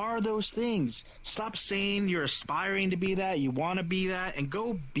 you are those things. Stop saying you're aspiring to be that, you want to be that, and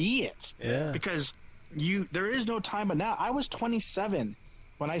go be it. Yeah. Because there is no time but now. I was 27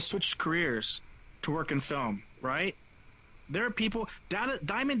 when I switched careers to work in film, right? There are people.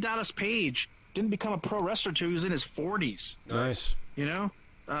 Diamond Dallas Page didn't become a pro wrestler until he was in his 40s. Nice.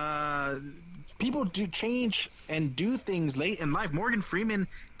 People do change and do things late in life. Morgan Freeman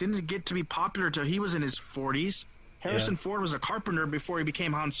didn't get to be popular until he was in his 40s. Harrison Ford was a carpenter before he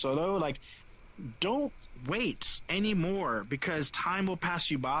became Han Solo. Like, don't wait anymore, because time will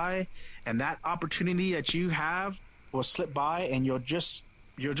pass you by, and that opportunity that you have will slip by, and it'll just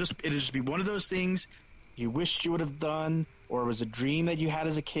be one of those things you wished you would have done, or it was a dream that you had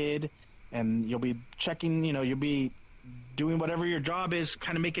as a kid, and you'll be checking, you'll be doing whatever your job is,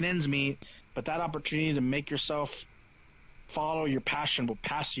 kind of making ends meet, but that opportunity to make yourself follow your passion will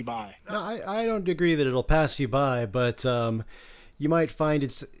pass you by. No, I don't agree that it'll pass you by, but you might find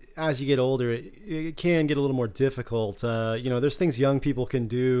it's, as you get older, it can get a little more difficult. There's things young people can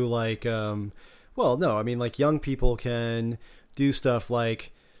do, like, like young people can do stuff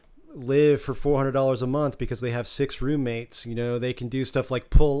like live for $400 a month because they have 6 roommates. They can do stuff like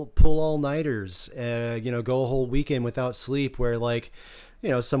pull all-nighters, go a whole weekend without sleep, where like,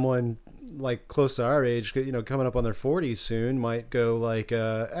 someone like close to our age, coming up on their 40s soon, might go like,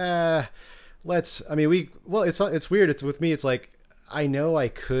 it's weird. It's with me. It's like, I know I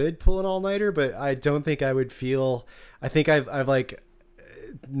could pull an all-nighter, but I don't think I would feel, I think I've like,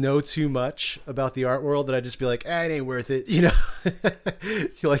 know too much about the art world that I'd just be like, it ain't worth it.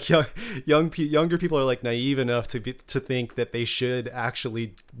 Like younger people are like naive enough to think that they should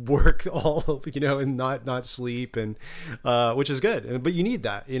actually work and not sleep, and which is good. But you need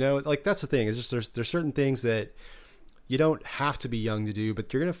that, like that's the thing. Is just there's certain things that you don't have to be young to do,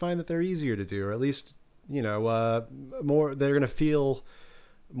 but you're going to find that they're easier to do, or at least, more, they're going to feel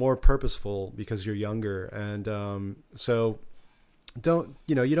more purposeful because you're younger. And so don't,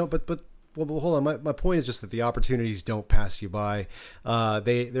 but hold on. My point is just that the opportunities don't pass you by.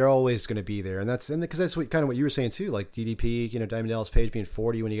 They're always going to be there. And because that's what you were saying too, like DDP, Diamond Dallas Page being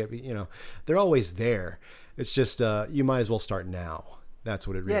 40 when you get, they're always there. It's just, you might as well start now. That's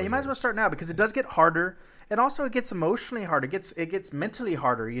what it really is. Yeah, you might as well start now, because it does get harder. And also it gets emotionally harder. It gets mentally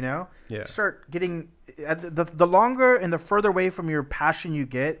harder, Yeah. You start getting the longer and the further away from your passion you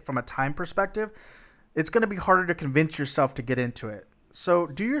get from a time perspective, it's going to be harder to convince yourself to get into it. So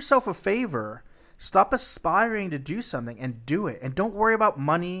do yourself a favor. Stop aspiring to do something and do it. And don't worry about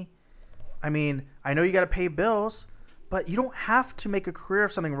money. I mean, I know you got to pay bills, but you don't have to make a career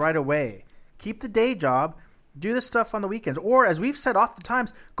of something right away. Keep the day job. Do this stuff on the weekends. Or, as we've said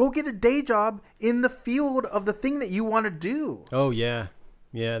oftentimes, go get a day job in the field of the thing that you want to do. Oh, yeah.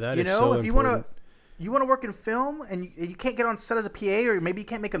 Yeah, that is so if important. you want to work in film and you can't get on set as a PA, or maybe you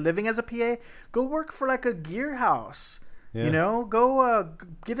can't make a living as a PA, go work for like a gear house. Yeah. Go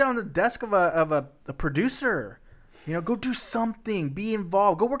get on the desk of a producer. Go do something. Be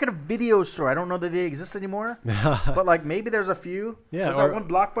involved. Go work at a video store. I don't know that they exist anymore, but like maybe there's a few. Yeah, there's that one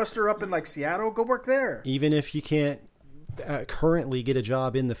Blockbuster up in like Seattle. Go work there. Even if you can't currently get a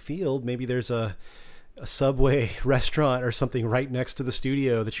job in the field, maybe there's a Subway restaurant or something right next to the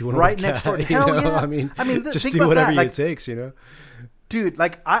studio that you want to right work next at. door. Hell yeah. I mean, just do whatever it takes. Dude,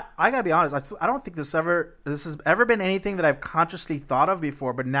 like I gotta be honest. I don't think this has ever been anything that I've consciously thought of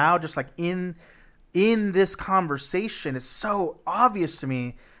before. But now, just like in this conversation, it's so obvious to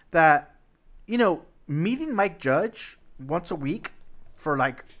me that, meeting Mike Judge once a week for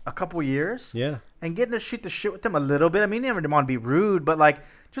like a couple years, and getting to shoot the shit with him a little bit. I mean, never didn't want to be rude, but like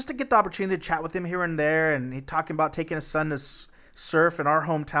just to get the opportunity to chat with him here and there, and he talking about taking his son to surf in our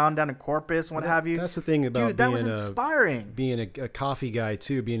hometown down in Corpus and what have you. That's the thing about dude, that was inspiring. Being a coffee guy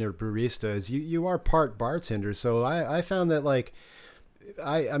too, being a barista, is you are part bartender. So I found that like.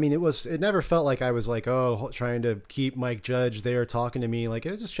 I mean, it never felt like I was like, trying to keep Mike Judge there talking to me. Like,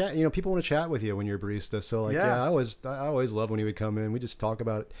 it was just chat, people want to chat with you when you're a barista. So like, I always loved when he would come in. We just talk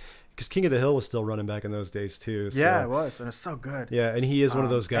about it, because King of the Hill was still running back in those days too. So. Yeah, it was. And it's so good. Yeah. And he is one of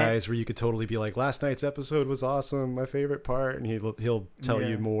those guys where you could totally be like, last night's episode was awesome. My favorite part. And he'll tell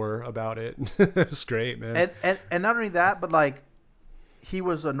you more about it. It's great, man. And not only that, but like, he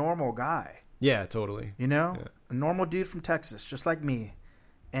was a normal guy. Yeah, totally. A normal dude from Texas, just like me.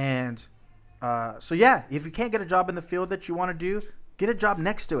 And so if you can't get a job in the field that you want to do, get a job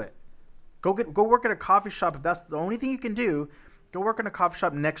next to it. Go work at a coffee shop. If that's the only thing you can do, go work in a coffee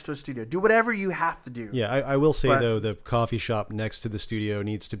shop next to a studio. Do whatever you have to do. Yeah, I will say though, the coffee shop next to the studio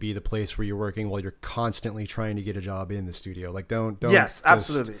needs to be the place where you're working while you're constantly trying to get a job in the studio. Like don't yes,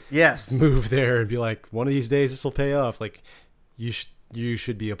 absolutely, yes, move there and be like, one of these days this will pay off. Like you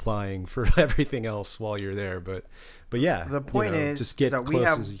should be applying for everything else while you're there. But yeah, the point is just get as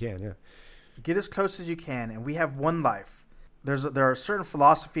close as you can. Yeah, get as close as you can, and we have one life. There are certain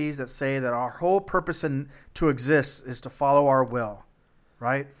philosophies that say that our whole purpose to exist is to follow our will,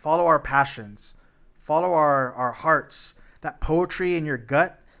 right? Follow our passions, follow our hearts. That poetry in your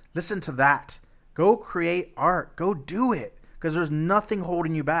gut, listen to that. Go create art. Go do it, because there's nothing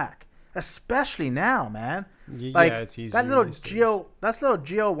holding you back, especially now, man. Like, it's easy. That little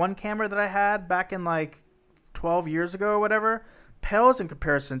GO1 camera that I had back in like 12 years ago or whatever pales in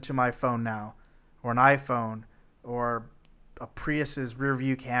comparison to my phone now, or an iPhone, or a Prius's rear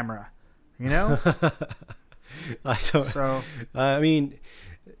view camera. I don't. So I mean,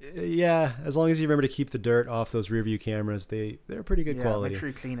 yeah, as long as you remember to keep the dirt off those rear view cameras, they're pretty good quality. Make sure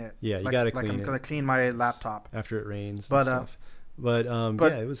you clean it. Yeah, you got to clean it. Like I'm gonna clean my laptop after it rains and stuff. But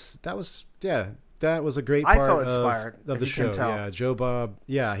that was a great I part felt inspired of the show. Yeah, Joe Bob.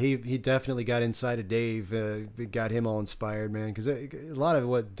 Yeah, he definitely got inside of Dave. Got him all inspired, man. Because a lot of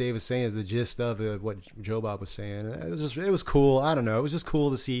what Dave was saying is the gist of what Joe Bob was saying. It was cool. I don't know. It was just cool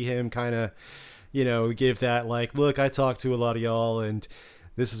to see him kind of, give that like, look, I talked to a lot of y'all, and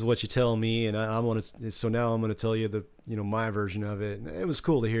this is what you tell me, and I want to. So now I'm going to tell you my version of it. And it was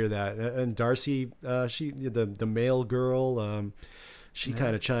cool to hear that. And Darcy, the male girl. She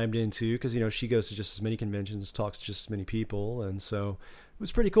kind of chimed in too, because she goes to just as many conventions, talks to just as many people, and so it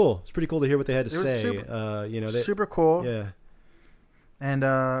was pretty cool. It's pretty cool to hear what they had to say. Super cool. Yeah.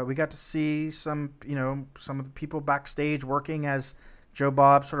 and we got to see some of the people backstage working as Joe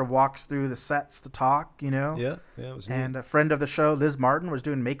Bob sort of walks through the sets to talk. Yeah, it was neat. And a friend of the show, Liz Martin, was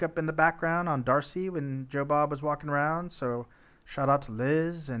doing makeup in the background on Darcy when Joe Bob was walking around. So shout out to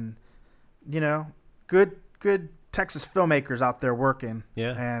Liz, and good Texas filmmakers out there working.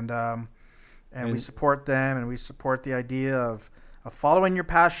 Yeah, and we support them, and we support the idea of following your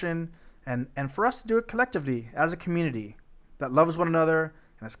passion, and for us to do it collectively as a community that loves one another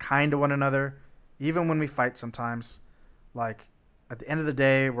and is kind to one another, even when we fight sometimes. Like, at the end of the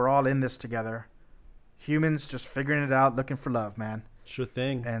day, we're all in this together. Humans just figuring it out, looking for love, man. Sure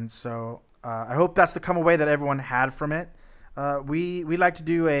thing. And so I hope that's the come away that everyone had from it. We like to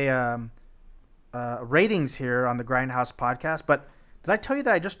do a ratings here on the Grindhouse podcast, but did I tell you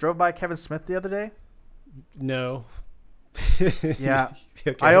that I just drove by Kevin Smith the other day? No. Yeah.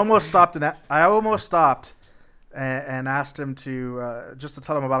 Okay. I almost stopped and asked him to just to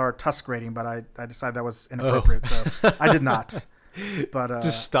tell him about our Tusk rating, but I decided that was inappropriate, so I did not. But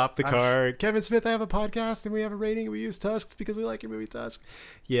just stop the car. Kevin Smith, I have a podcast and we have a rating and we use Tusks because we like your movie Tusk.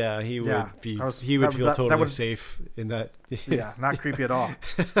 Yeah, he would feel totally safe in that. Yeah, not creepy at all.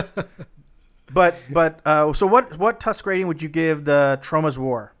 But so what Tusk rating would you give the Troma's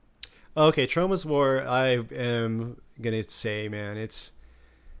War? Okay, Troma's War, I am gonna say, man, it's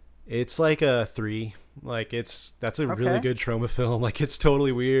like a 3. Like that's a really good Troma film. Like, it's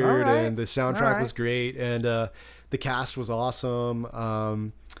totally weird, and the soundtrack was great, and the cast was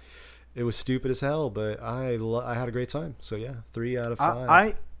awesome. It was stupid as hell, but I had a great time. So yeah, 3 out of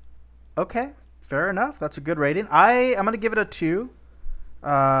 5. Okay, fair enough. That's a good rating. I'm gonna give it a 2.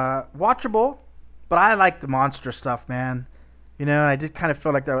 Watchable, but I like the monster stuff, man. And I did kind of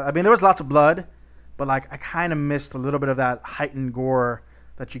feel like that. I mean, there was lots of blood, but like I kind of missed a little bit of that heightened gore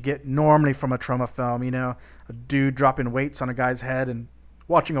that you get normally from a Troma film. A dude dropping weights on a guy's head and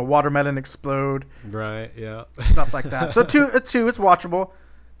watching a watermelon explode. Right. Yeah. Stuff like that. So 2. It's watchable.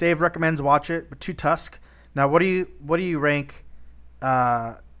 Dave recommends watch it, but 2 Tusk. Now, what do you rank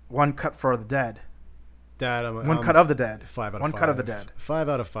One Cut for the Dead? One Cut of the Dead. 5 out of 5. One Cut of the Dead. 5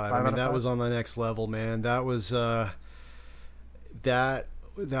 out of 5. I mean, that was on the next level, man. That was that.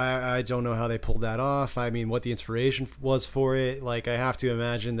 I don't know how they pulled that off. I mean, what the inspiration was for it. Like, I have to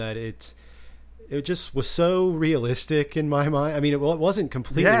imagine that it just was so realistic in my mind. I mean, it wasn't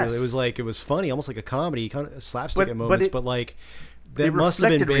completely real. It was like, it was funny, almost like a comedy, kind of slapstick at moments, but like that must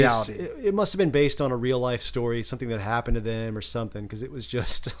have been based. It must have been based on a real life story, something that happened to them or something. Because it was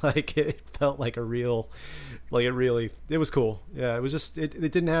just like, it felt like a real, like it was cool. Yeah, it was just it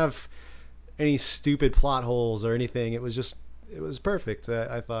didn't have any stupid plot holes or anything. It was perfect.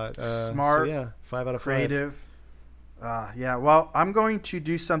 I thought smart. So yeah, 5 out of 5. Creative. Yeah. Well, I'm going to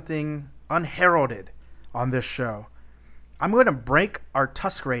do something unheralded on this show. I'm going to break our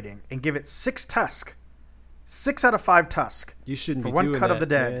Tusk rating and give it 6 Tusk. 6 out of 5 Tusk. You shouldn't for be One doing Cut that, of the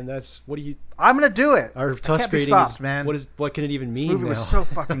Dead. Man. That's what do you? I'm going to do it. Our Tusk rating stopped, is, man. What can it even mean? This movie now? was so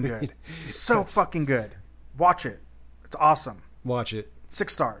fucking good. So fucking good. Watch it. It's awesome. Watch it.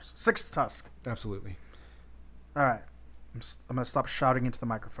 6 stars. 6 Tusk. Absolutely. All right. I'm gonna stop shouting into the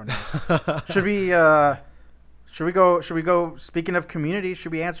microphone now. Should we go? Speaking of community,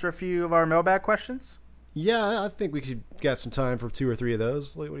 should we answer a few of our mailbag questions? Yeah, I think we could get some time for 2 or 3 of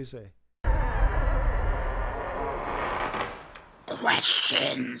those. What do you say?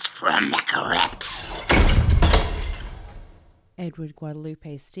 Questions from Macaret. Edward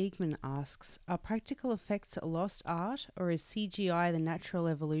Guadalupe Steegman asks, are practical effects lost art, or is CGI the natural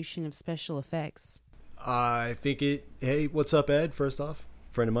evolution of special effects? I think hey, what's up, Ed? First off,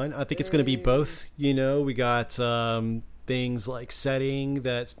 friend of mine. I think it's going to be both. We got things like setting,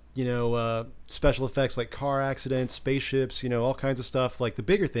 that's, special effects like car accidents, spaceships, all kinds of stuff, like the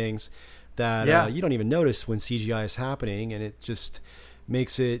bigger things that you don't even notice when CGI is happening, and it just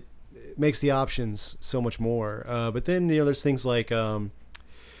makes the options so much more. But then, there's things like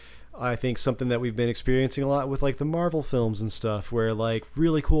I think something that we've been experiencing a lot with like the Marvel films and stuff, where like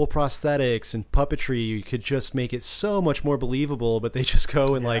really cool prosthetics and puppetry could just make it so much more believable, but they just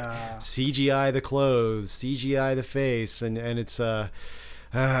go and like CGI the clothes, CGI the face, and it's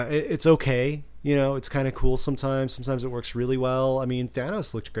it's okay. It's kind of cool sometimes. Sometimes it works really well. I mean,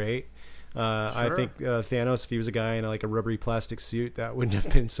 Thanos looked great. Sure. I think Thanos, if he was a guy in like a rubbery plastic suit, that wouldn't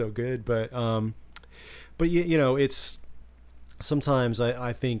have been so good. But it's sometimes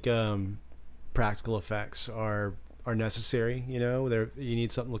I think practical effects are necessary. You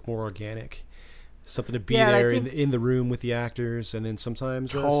need something to look more organic, something to be there in the room with the actors, and then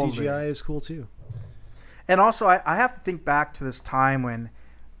sometimes CGI is cool too. And also, I have to think back to this time when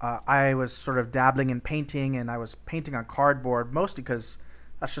I was sort of dabbling in painting, and I was painting on cardboard, mostly because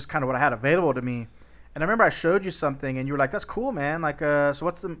that's just kind of what I had available to me. And I remember I showed you something, and you were like, "That's cool, man. Like,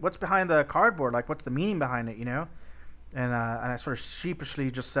 so what's behind the cardboard? Like, what's the meaning behind it? You know?" And I sort of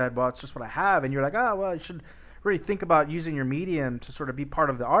sheepishly just said, "Well, it's just what I have." And you're like, "Oh, well, you should really think about using your medium to sort of be part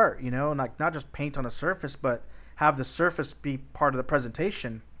of the art, you know, and like not just paint on a surface, but have the surface be part of the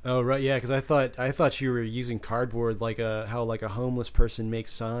presentation." Oh right, yeah, because I thought you were using cardboard like how like a homeless person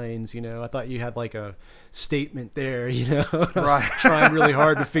makes signs. You know, I thought you had like a statement there. You know, I was trying really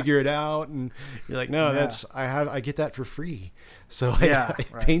hard to figure it out, and you're like, no, I get that for free. So I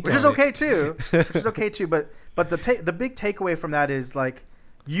paint, which is okay too. Which is okay too. But the big takeaway from that is like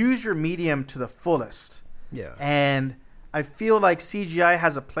use your medium to the fullest. Yeah. And I feel like CGI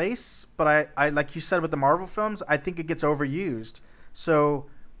has a place, but I like you said with the Marvel films, I think it gets overused. So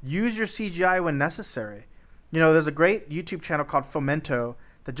use your CGI when necessary. You know, there's a great YouTube channel called Fomento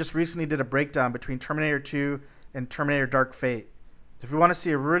that just recently did a breakdown between Terminator 2 and Terminator Dark Fate. If you want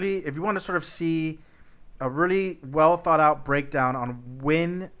to sort of see a really well thought out breakdown on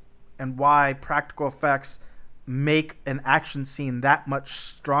when and why practical effects make an action scene that much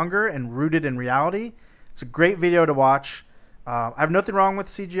stronger and rooted in reality, it's a great video to watch. I have nothing wrong with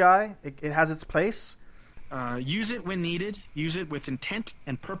CGI. It has its place. Use it when needed. Use it with intent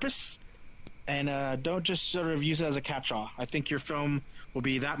and purpose. And don't just sort of use it as a catch-all. I think your film will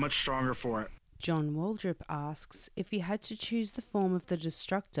be that much stronger for it. John Waldrop asks, if you had to choose the form of the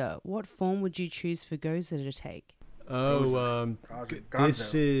Destructor, what form would you choose for Gozer to take?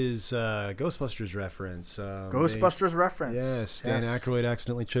 This is Ghostbusters reference. Ghostbusters reference. Yes, Dan Aykroyd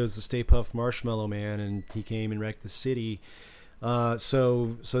accidentally chose the Stay Puft Marshmallow Man, and he came and wrecked the city.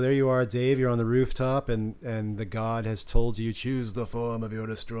 So there you are, Dave. You're on the rooftop, and the god has told you choose the form of your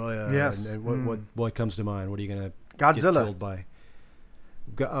destroyer. Yes. And what comes to mind? What are you gonna Godzilla. get killed by?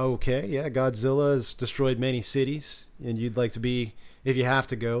 Okay, yeah. Godzilla has destroyed many cities, and you'd like to be. If you have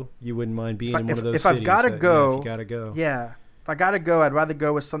to go, you wouldn't mind being in one of those cities. If I've got to go, if you gotta go. Yeah. If I got to go, I'd rather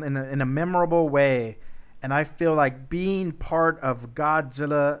go with something in a memorable way. And I feel like being part of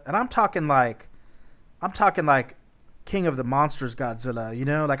Godzilla, and I'm talking like King of the Monsters Godzilla, you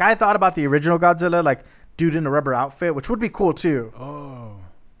know? Like I thought about the original Godzilla, like dude in a rubber outfit, which would be cool too. Oh.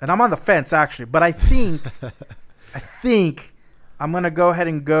 And I'm on the fence actually, but I think I'm going to go ahead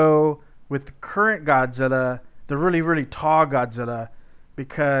and go with the current Godzilla, the really, really tall Godzilla,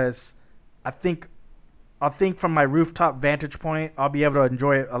 because I think from my rooftop vantage point, I'll be able to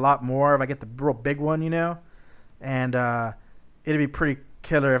enjoy it a lot more if I get the real big one, you know? And it'd be pretty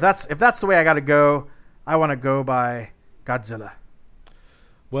killer. If that's the way I got to go, I want to go by Godzilla.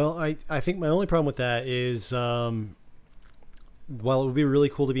 Well, I think my only problem with that is while it would be really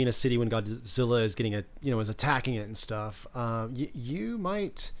cool to be in a city when Godzilla is is attacking it and stuff, you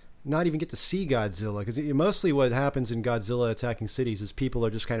might not even get to see Godzilla, because mostly what happens in Godzilla attacking cities is people are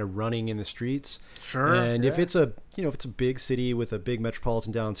just kind of running in the streets. Sure. And if it's a big city with a big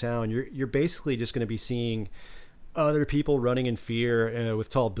metropolitan downtown, you're basically just going to be seeing other people running in fear with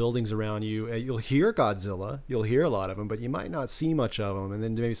tall buildings around you. You'll hear Godzilla, you'll hear a lot of them, but you might not see much of them, and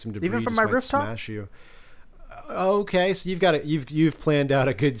then maybe some debris even from just my might rooftop? smash you. Okay, so you've planned out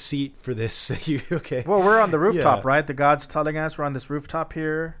a good seat for this. Okay. Well, we're on the rooftop, right? The god's telling us we're on this rooftop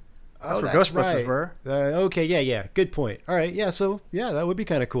here. That's where Ghostbusters right. were. Okay, yeah. Good point. All right, yeah, so, yeah, that would be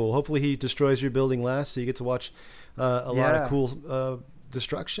kind of cool. Hopefully he destroys your building last, so you get to watch a lot of cool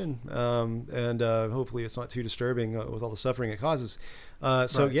destruction, and hopefully it's not too disturbing with all the suffering it causes. I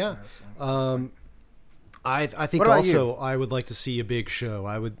think also I would like to see a big show.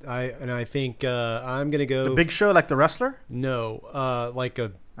 I think I'm gonna go the big show, like the wrestler. No, like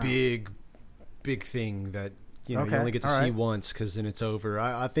a big thing that you only get to see once, because then it's over.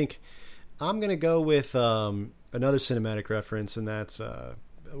 I think I'm gonna go with another cinematic reference, and that's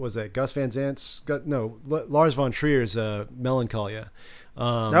was that Gus Van Zant's? Lars von Trier's Melancholia,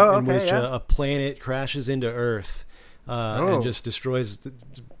 in which a planet crashes into Earth and just destroys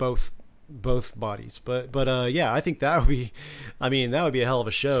both bodies. But yeah, I think that would be a hell of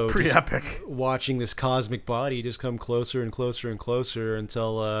a show. It's pretty epic. Watching this cosmic body just come closer and closer and closer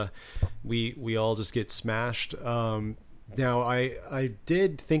until we all just get smashed. Now I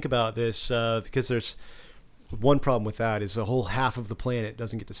did think about this because there's one problem with that is a whole half of the planet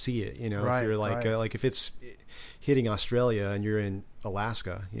doesn't get to see it. If you're like if it's hitting Australia and you're in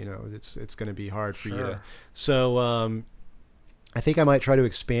Alaska, it's going to be hard for you to. So I think I might try to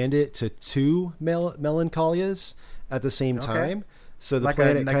expand it to 2 melancholias at the same time. So the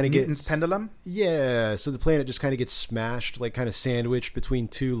planet kind of gets pendulum. Yeah. So the planet just kind of gets smashed, like kind of sandwiched between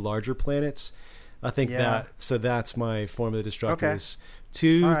 2 larger planets. I think that's my form of the Destructor is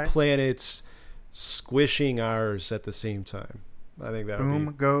two All right. planets squishing ours at the same time. I think that would Boom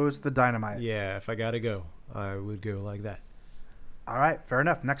be... goes the dynamite. Yeah, if I gotta go, I would go like that. All right, fair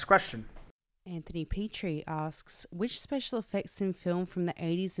enough. Next question. Anthony Petrie asks, which special effects in film from the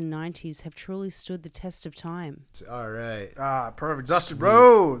 80s and 90s have truly stood the test of time? All right. Perfect. Dustin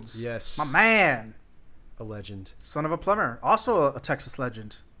Rhodes. Yes. My man. A legend. Son of a plumber. Also a Texas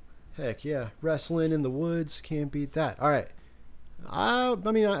legend. Heck yeah. Wrestling in the woods. Can't beat that. All right.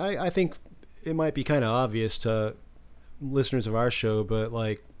 I think it might be kind of obvious to listeners of our show, but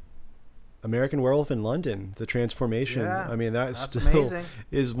like American Werewolf in London, the transformation. Yeah, I mean, that's still amazing.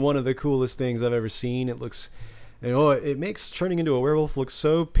 is one of the coolest things I've ever seen. It looks, it makes turning into a werewolf look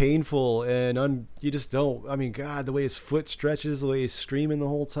so painful, and you just don't. I mean, God, the way his foot stretches, the way he's screaming the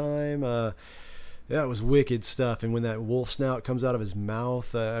whole time. That was wicked stuff. And when that wolf snout comes out of his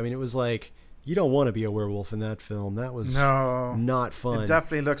mouth, it was like, you don't want to be a werewolf in that film. That was not fun. It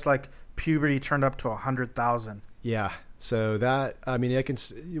definitely looks like puberty turned up to 100,000. Yeah. So that,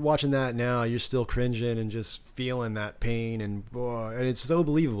 watching that now, you're still cringing and just feeling that pain, and it's so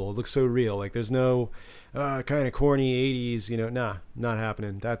believable. It looks so real. Like there's no kind of corny 80s, not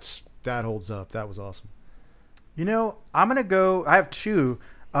happening. That holds up. That was awesome. I'm going to go, I have two.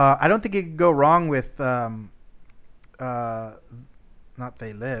 I don't think you could go wrong with, not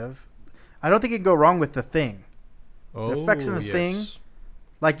They Live. I don't think you can go wrong with The Thing. The effects in The Thing.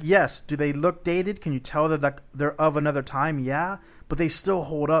 Like, yes, do they look dated? Can you tell that they're of another time? Yeah, but they still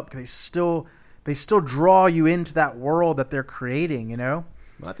hold up. They still draw you into that world that they're creating. I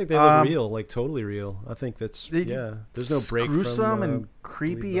think they look real, like totally real. I think that's There's no break gruesome from, and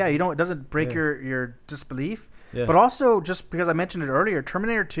creepy. Yeah, it doesn't break your disbelief. Yeah. But also, just because I mentioned it earlier,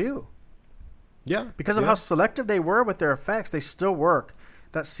 Terminator 2. Yeah, because of how selective they were with their effects, they still work.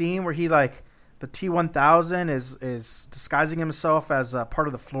 That scene where he the T-1000 is disguising himself as part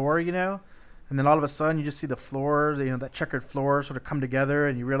of the floor, and then all of a sudden you just see the floor, that checkered floor sort of come together,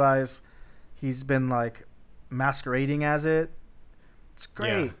 and you realize he's been masquerading as it. It's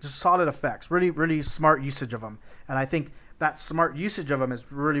great. Yeah. Just solid effects. Really, really smart usage of them. And I think that smart usage of them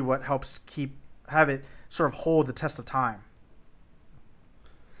is really what helps have it sort of hold the test of time.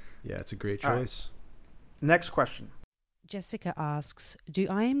 Yeah, it's a great choice. Right. Next question. Jessica asks, do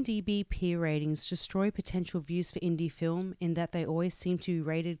IMDb peer ratings destroy potential views for indie film in that they always seem to be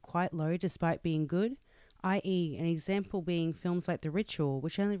rated quite low despite being good? I.e., an example being films like The Ritual,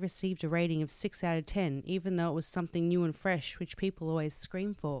 which only received a rating of 6 out of 10, even though it was something new and fresh, which people always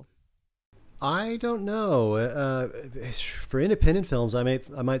scream for. I don't know. For independent films, I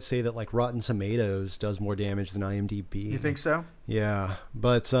might say that Rotten Tomatoes does more damage than IMDb. You think so? Yeah,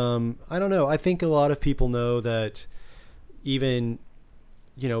 but I don't know. I think a lot of people know that even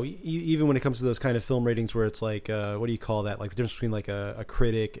when it comes to those kind of film ratings where it's what do you call that? Like the difference between a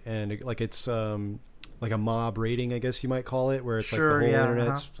critic and it's like a mob rating, I guess you might call it, where it's the whole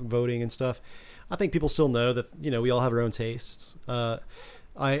internet's voting and stuff. I think people still know that, we all have our own tastes.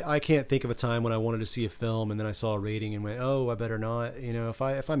 I can't think of a time when I wanted to see a film and then I saw a rating and went, oh, I better not.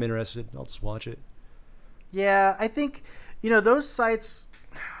 If I'm interested, I'll just watch it. Yeah, I think, those sites.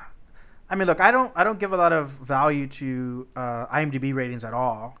 I mean, look, I don't give a lot of value to IMDb ratings at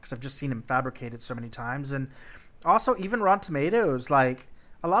all because I've just seen them fabricated so many times. And also, even Rotten Tomatoes, a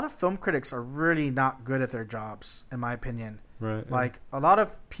lot of film critics are really not good at their jobs, in my opinion. Right. A lot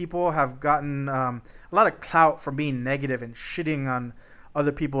of people have gotten a lot of clout from being negative and shitting on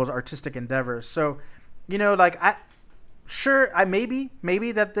other people's artistic endeavors. So, maybe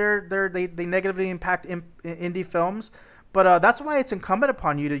that they negatively impact indie films. But that's why it's incumbent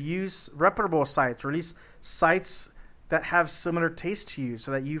upon you to use reputable sites, or at least sites that have similar taste to you,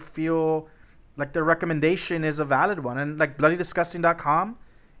 so that you feel like their recommendation is a valid one. And BloodyDisgusting.com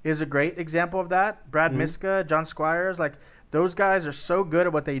is a great example of that. Brad Miska, John Squires, those guys are so good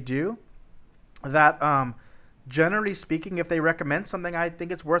at what they do that generally speaking, if they recommend something, I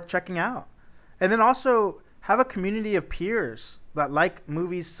think it's worth checking out. And then also have a community of peers that like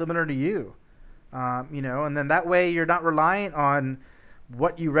movies similar to you. And then that way you're not reliant on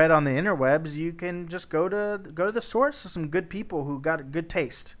what you read on the interwebs. You can just go to the source of some good people who got good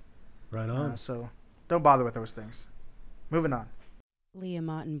taste. Right on. So don't bother with those things. Moving on. Leah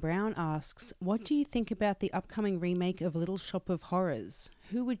Martin Brown asks, what do you think about the upcoming remake of Little Shop of Horrors?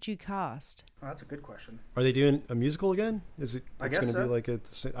 Who would you cast? Oh, that's a good question. Are they doing a musical again? Is it? I guess so. Be I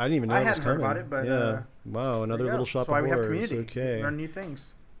didn't even know it was coming. I hadn't heard about it, but yeah. Wow, another Little Shop of Horrors. That's why we have community. Okay. Learn new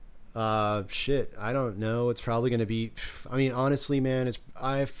things. Shit, I don't know. It's probably going to be, honestly, man,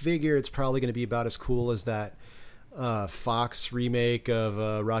 I figure it's probably going to be about as cool as that Fox remake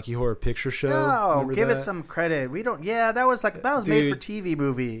of Rocky Horror Picture Show. No, Remember give that? it some credit. We don't. Yeah, that was Dude, made for TV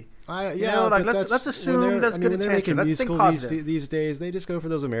movie. Yeah, you know, like, but let's assume that's good attention. Let's think positive. These days, they just go for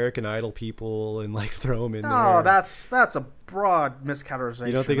those American Idol people and like throw them in there. No, that's a broad miscategorization.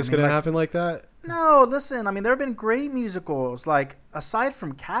 You don't think it's going to happen like that? No, listen. I mean, there have been great musicals. Like aside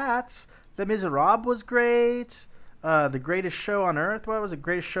from Cats, Les Miserables was great. The Greatest Show on Earth. What was it?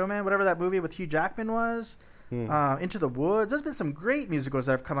 Greatest Showman? Whatever that movie with Hugh Jackman was. Into the Woods. There's been some great musicals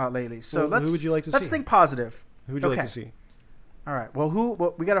that have come out lately. So who would you like to let's see? think positive. Who would you like to see? All right. Well,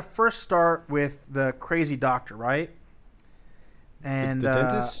 we got to first start with the crazy doctor, right? And the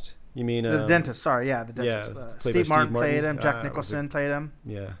dentist? You mean the dentist? Sorry, yeah, the dentist. Yeah, Steve Martin played him. Jack Nicholson played him.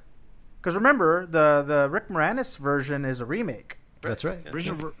 Yeah. Because remember, the Rick Moranis version is a remake. That's right.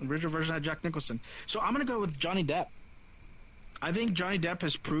 Original version had Jack Nicholson. So I'm going to go with Johnny Depp. I think Johnny Depp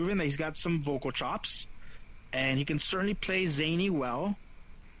has proven that he's got some vocal chops, and he can certainly play zany well.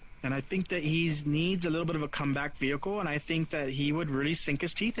 And I think that he needs a little bit of a comeback vehicle, and I think that he would really sink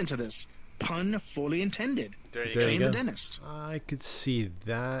his teeth into this. Pun fully intended. Playing the dentist. I could see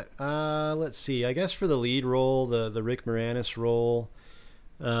that. Let's see. I guess for the lead role, the Rick Moranis role,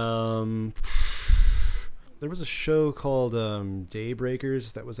 there was a show called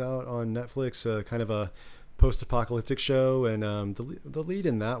Daybreakers that was out on Netflix, kind of a post-apocalyptic show, and the lead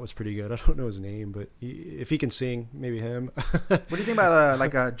in that was pretty good. I don't know his name, but if he can sing, maybe him. What do you think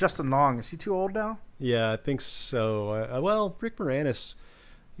about Justin Long? Is he too old now? Yeah, I think so. Well, Rick Moranis,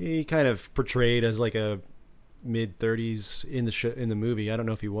 he kind of portrayed as like a mid-30s in the movie. I don't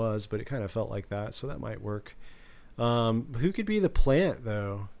know if he was, but it kind of felt like that, so that might work. Who could be the plant,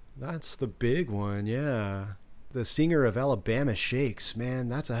 though? That's the big one, yeah. The singer of Alabama Shakes, man,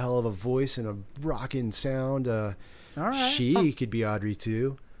 that's a hell of a voice and a rocking sound. All right. She could be Audrey,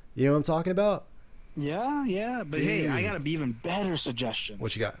 too. You know what I'm talking about? Yeah. But hey, I got an even better suggestion.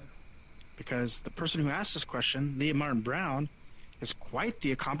 What you got? Because the person who asked this question, Leah Martin Brown, is quite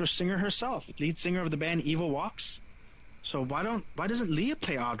the accomplished singer herself. Lead singer of the band Evil Walks. So why doesn't Leah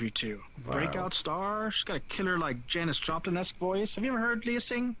play Audrey, too? Wow. Breakout star. She's got a killer, like, Janis Joplin-esque voice. Have you ever heard Leah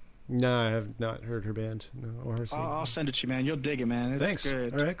sing? No, I have not heard her band or her sing. I'll send it to you, man. You'll dig it, man. It's Thanks.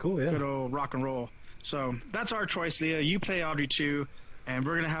 good. All right, cool, yeah. Good old rock and roll. So that's our choice, Leah. You play Audrey, too, and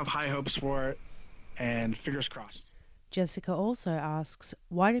we're going to have high hopes for it, and fingers crossed. Jessica also asks,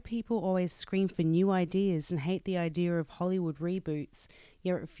 why do people always scream for new ideas and hate the idea of Hollywood reboots,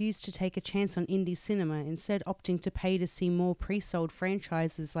 yet refuse to take a chance on indie cinema, instead opting to pay to see more pre-sold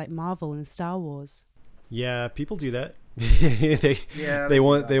franchises like Marvel and Star Wars? Yeah, people do that. they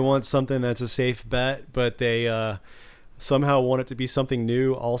want something that's a safe bet, but they somehow want it to be something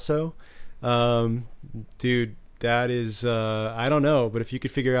new also. Dude, that is I don't know, but if you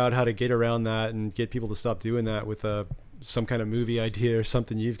could figure out how to get around that and get people to stop doing that with some kind of movie idea or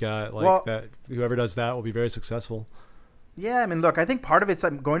something you've got, that whoever does that will be very successful. Yeah, I mean, look, I think part of it's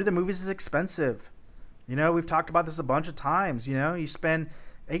like going to the movies is expensive. You know, we've talked about this a bunch of times. You know, you spend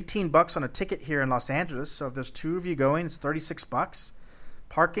 $18 on a ticket here in Los Angeles. So if there's two of you going, it's $36.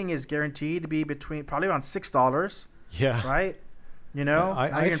 Parking is guaranteed to be probably around $6. Yeah. Right. You know,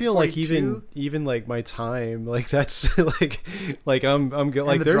 I feel like even like my time, like that's like I'm good.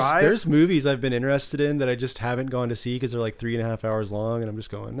 Like there's movies I've been interested in that I just haven't gone to see because they're like 3.5 hours long, and I'm just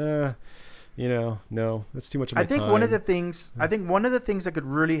going, nah, no, that's too much of my time. One of the things that could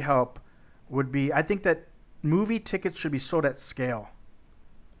really help would be, I think that movie tickets should be sold at scale.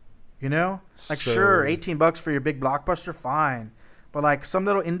 You know, like sure, $18 for your big blockbuster, fine, but like some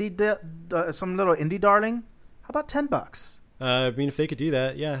little indie darling, how about $10? I mean, if they could do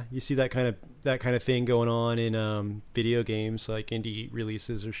that, yeah, you see that kind of thing going on in video games. Like indie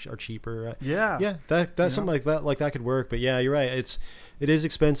releases are cheaper. Yeah, that's something like that could work. But yeah, you're right. It is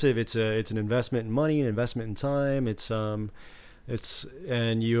expensive. It's an investment in money, an investment in time.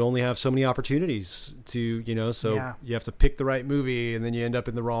 And you only have so many opportunities to, so you have to pick the right movie, and then you end up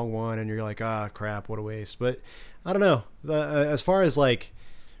in the wrong one, and you're like, crap, what a waste. But I don't know. As far as like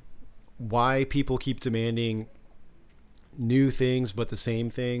why people keep demanding new things but the same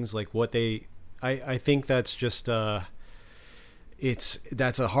things, like what I think that's just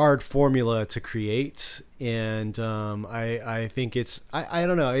that's a hard formula to create, and I think I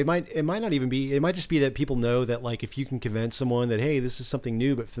don't know, it might not even be, it might just be that people know that like if you can convince someone that, hey, this is something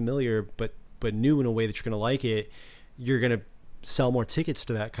new but familiar but new in a way that you're going to like it, you're going to sell more tickets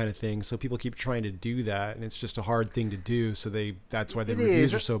to that kind of thing. So people keep trying to do that, and it's just a hard thing to do, so that's why the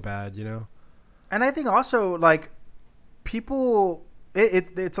reviews are so bad, And I think also like people,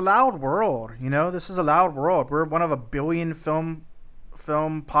 it's a loud world. This is a loud world. We're one of a billion film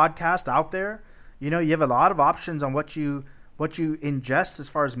podcast out there. You know, you have a lot of options on what you ingest as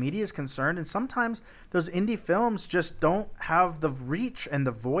far as media is concerned, and sometimes those indie films just don't have the reach and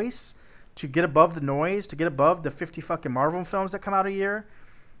the voice to get above the noise, to get above the 50 fucking Marvel films that come out a year.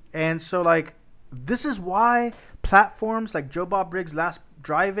 And so, like, this is why platforms like Joe Bob Briggs' Last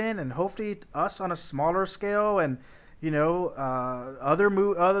Drive-In, and hopefully us on a smaller scale, and you know,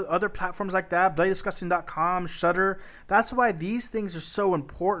 other platforms like that, bloodydisgusting.com, Shudder. That's why these things are so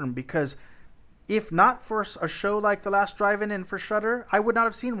important, because if not for a show like The Last Drive-In and for Shudder, I would not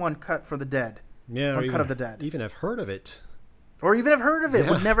have seen One Cut for the Dead. Yeah, One Cut of the Dead. Even have heard of it. Or even have heard of it.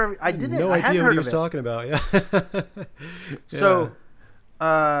 Yeah. Would never. I didn't. No I idea hadn't what heard he of was it. talking about. Yeah. So,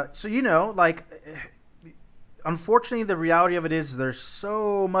 so you know, like, unfortunately, the reality of it is there's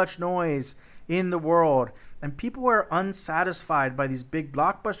so much noise in the world, and people are unsatisfied by these big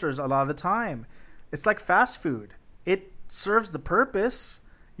blockbusters a lot of the time. It's like fast food. It serves the purpose.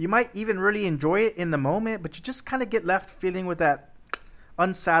 You might even really enjoy it in the moment, but you just kind of get left feeling with that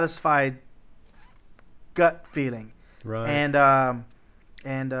unsatisfied gut feeling. Right. And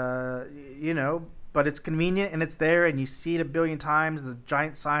you know, but it's convenient and it's there, and you see it a billion times, the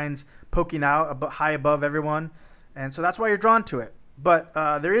giant signs poking out high above everyone. And so that's why you're drawn to it. But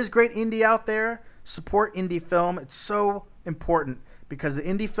there is great indie out there. Support indie film. It's so important, because the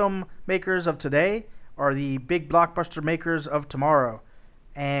indie film makers of today are the big blockbuster makers of tomorrow.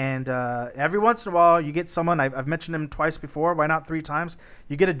 And every once in a while, you get someone, I've mentioned him twice before, why not 3 times?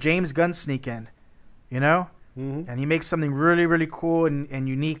 You get a James Gunn sneak in, you know? Mm-hmm. And he makes something really, really cool and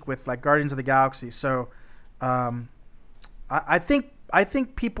unique with, like, Guardians of the Galaxy. So I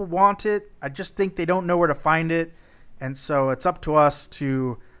think people want it. I just think they don't know where to find it. And so it's up to us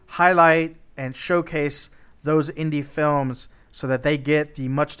to highlight and showcase those indie films so that they get the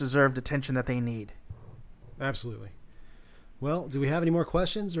much-deserved attention that they need. Absolutely. Well, do we have any more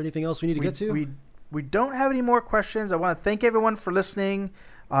questions or anything else we need to get to? We don't have any more questions. I want to thank everyone for listening.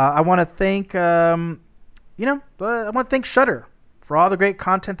 I want to thank, I want to thank Shudder for all the great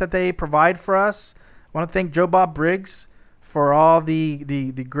content that they provide for us. I want to thank Joe Bob Briggs for all the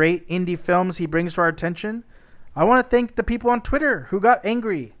great indie films he brings to our attention. I want to thank the people on Twitter who got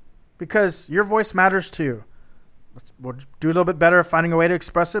angry, because your voice matters too. We'll do a little bit better finding a way to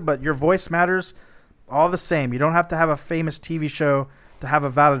express it, but your voice matters all the same. You don't have to have a famous TV show to have a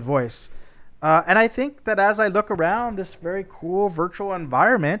valid voice. And I think that as I look around this very cool virtual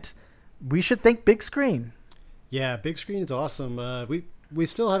environment, we should thank Big Screen. Yeah, Big Screen is awesome. We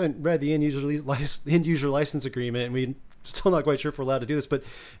still haven't read the end user license agreement, and we still not quite sure if we're allowed to do this. But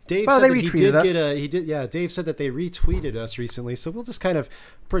Dave said that he did. Yeah, Dave said that they retweeted us recently, so we'll just kind of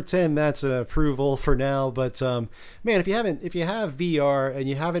pretend that's an approval for now. But man, if you have VR and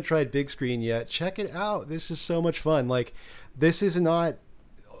you haven't tried Big Screen yet, check it out. This is so much fun. Like, this is not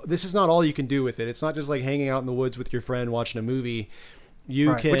all you can do with it. It's not just like hanging out in the woods with your friend watching a movie.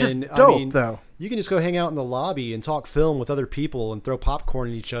 You can, which is dope, though. You can just go hang out in the lobby and talk film with other people and throw popcorn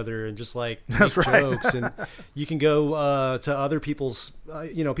at each other and just like make jokes. And you can go to other people's,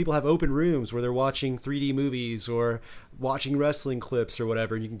 people have open rooms where they're watching 3D movies or watching wrestling clips or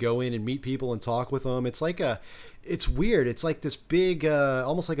whatever. And you can go in and meet people and talk with them. It's weird. It's like this big,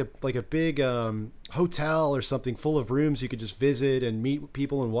 almost like a big hotel or something full of rooms you could just visit and meet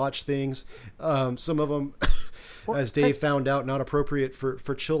people and watch things. Some of them, as Dave found out, not appropriate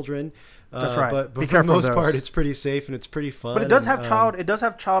for children. That's right. But Be for the most of part, it's pretty safe and it's pretty fun. But it does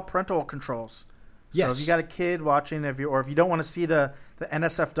have child parental controls. So yes. if you got a kid watching, if you don't want to see the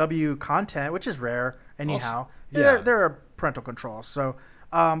NSFW content, which is rare anyhow, there are parental controls. So,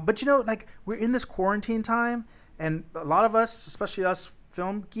 but like, we're in this quarantine time, and a lot of us, especially us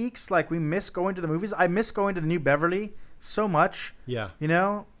film geeks, like, we miss going to the movies. I miss going to the New Beverly so much. Yeah.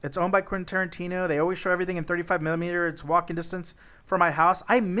 It's owned by Quentin Tarantino. They always show everything in 35 millimeter. It's walking distance from my house.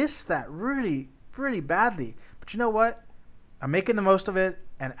 I miss that really, really badly. But you know what? I'm making the most of it,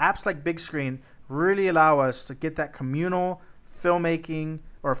 and apps like Big Screen really allow us to get that communal filmmaking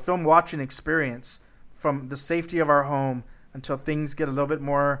or film watching experience from the safety of our home until things get a little bit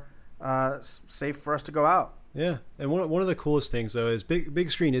more safe for us to go out. Yeah, and one of the coolest things, though, is Big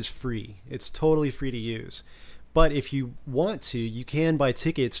Screen is free. It's totally free to use. But if you want to, you can buy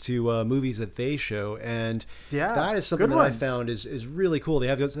tickets to movies that they show, and that is something that I found is really cool. They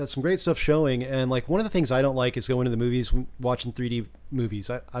have some great stuff showing, and like, one of the things I don't like is going to the movies watching 3D movies.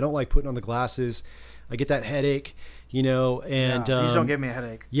 I don't like putting on the glasses. I get that headache, and these don't give me a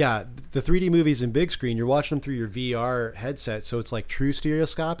headache. Yeah, the 3D movies in Big Screen, you're watching them through your VR headset, so it's like true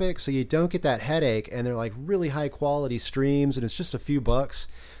stereoscopic, so you don't get that headache, and they're like really high quality streams, and it's just a few bucks.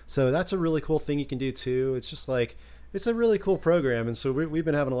 So that's a really cool thing you can do too. It's just like, It's a really cool program, and so we've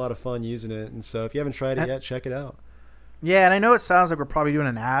been having a lot of fun using it. And so if you haven't tried it yet, check it out. Yeah, and I know it sounds like we're probably doing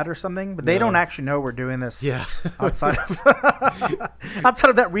an ad or something, but they don't actually know we're doing this. Yeah. outside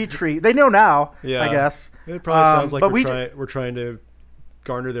of that retreat, they know now. Yeah, I guess it probably sounds like but we're trying to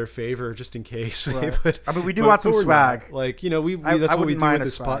garner their favor just in case. Right. I mean, we do want some swag. Not. Like, that's what we do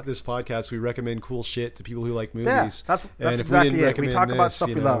with this podcast. We recommend cool shit to people who like movies. Yeah, that's exactly it. We talk about stuff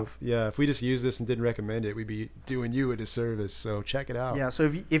we love. Yeah, if we just use this and didn't recommend it, we'd be doing you a disservice. So check it out. Yeah.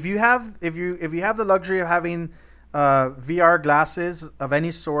 So if you have the luxury of having VR glasses of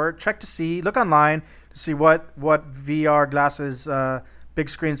any sort, look online to see what VR glasses big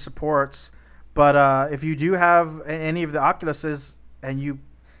screen supports. But if you do have any of the Oculuses and you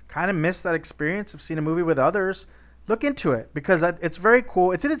kind of miss that experience of seeing a movie with others, look into it because it's very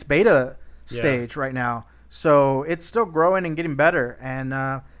cool. It's in its beta stage right now, so it's still growing and getting better. And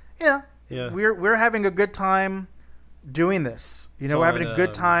we're having a good time doing this. We're having a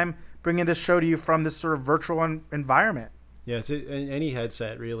good time bringing this show to you from this sort of virtual environment. Yeah, it's any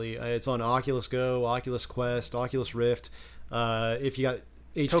headset really. It's on Oculus Go, Oculus Quest, Oculus Rift. If you got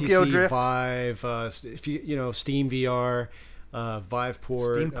HTC Vive, if you Steam VR,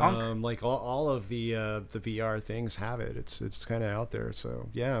 Viveport, Steampunk. like all of the VR things have it. It's kind of out there. So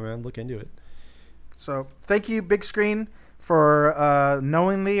yeah, man, look into it. So thank you, Big Screen, for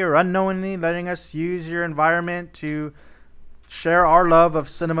knowingly or unknowingly letting us use your environment to share our love of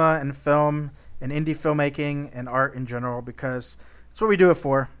cinema and film and indie filmmaking and art in general, because that's what we do it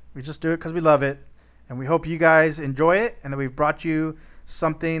for. We just do it because we love it, and we hope you guys enjoy it and that we've brought you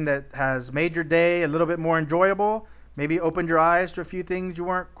something that has made your day a little bit more enjoyable, maybe opened your eyes to a few things you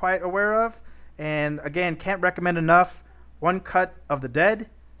weren't quite aware of. And again, can't recommend enough, One Cut of the Dead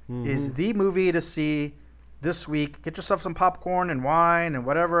is the movie to see this week. Get yourself some popcorn and wine and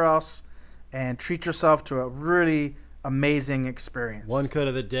whatever else and treat yourself to a really amazing experience. One Cut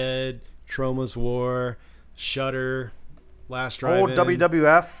of the Dead, Troma's War, Shudder, Last Drive-In. Old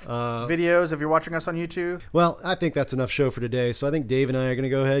WWF videos if you're watching us on YouTube. Well, I think that's enough show for today. So I think Dave and I are going to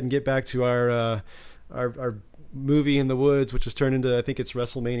go ahead and get back to our movie in the woods, which has turned into, I think it's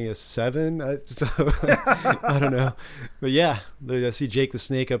WrestleMania 7. I don't know. But yeah, I see Jake the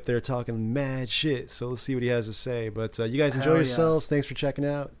Snake up there talking mad shit. So let's see what he has to say. But you guys enjoy yourselves. Thanks for checking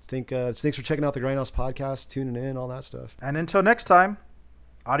out. Thanks for checking out the Grindhouse podcast, tuning in, all that stuff. And until next time,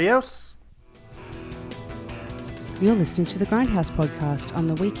 adios. You're listening to the Grindhouse podcast on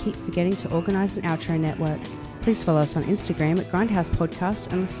the We Keep Forgetting to Organize an Outro network. Please follow us on Instagram at Grindhouse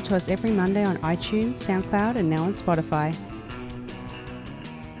Podcast and listen to us every Monday on iTunes, SoundCloud, and now on Spotify.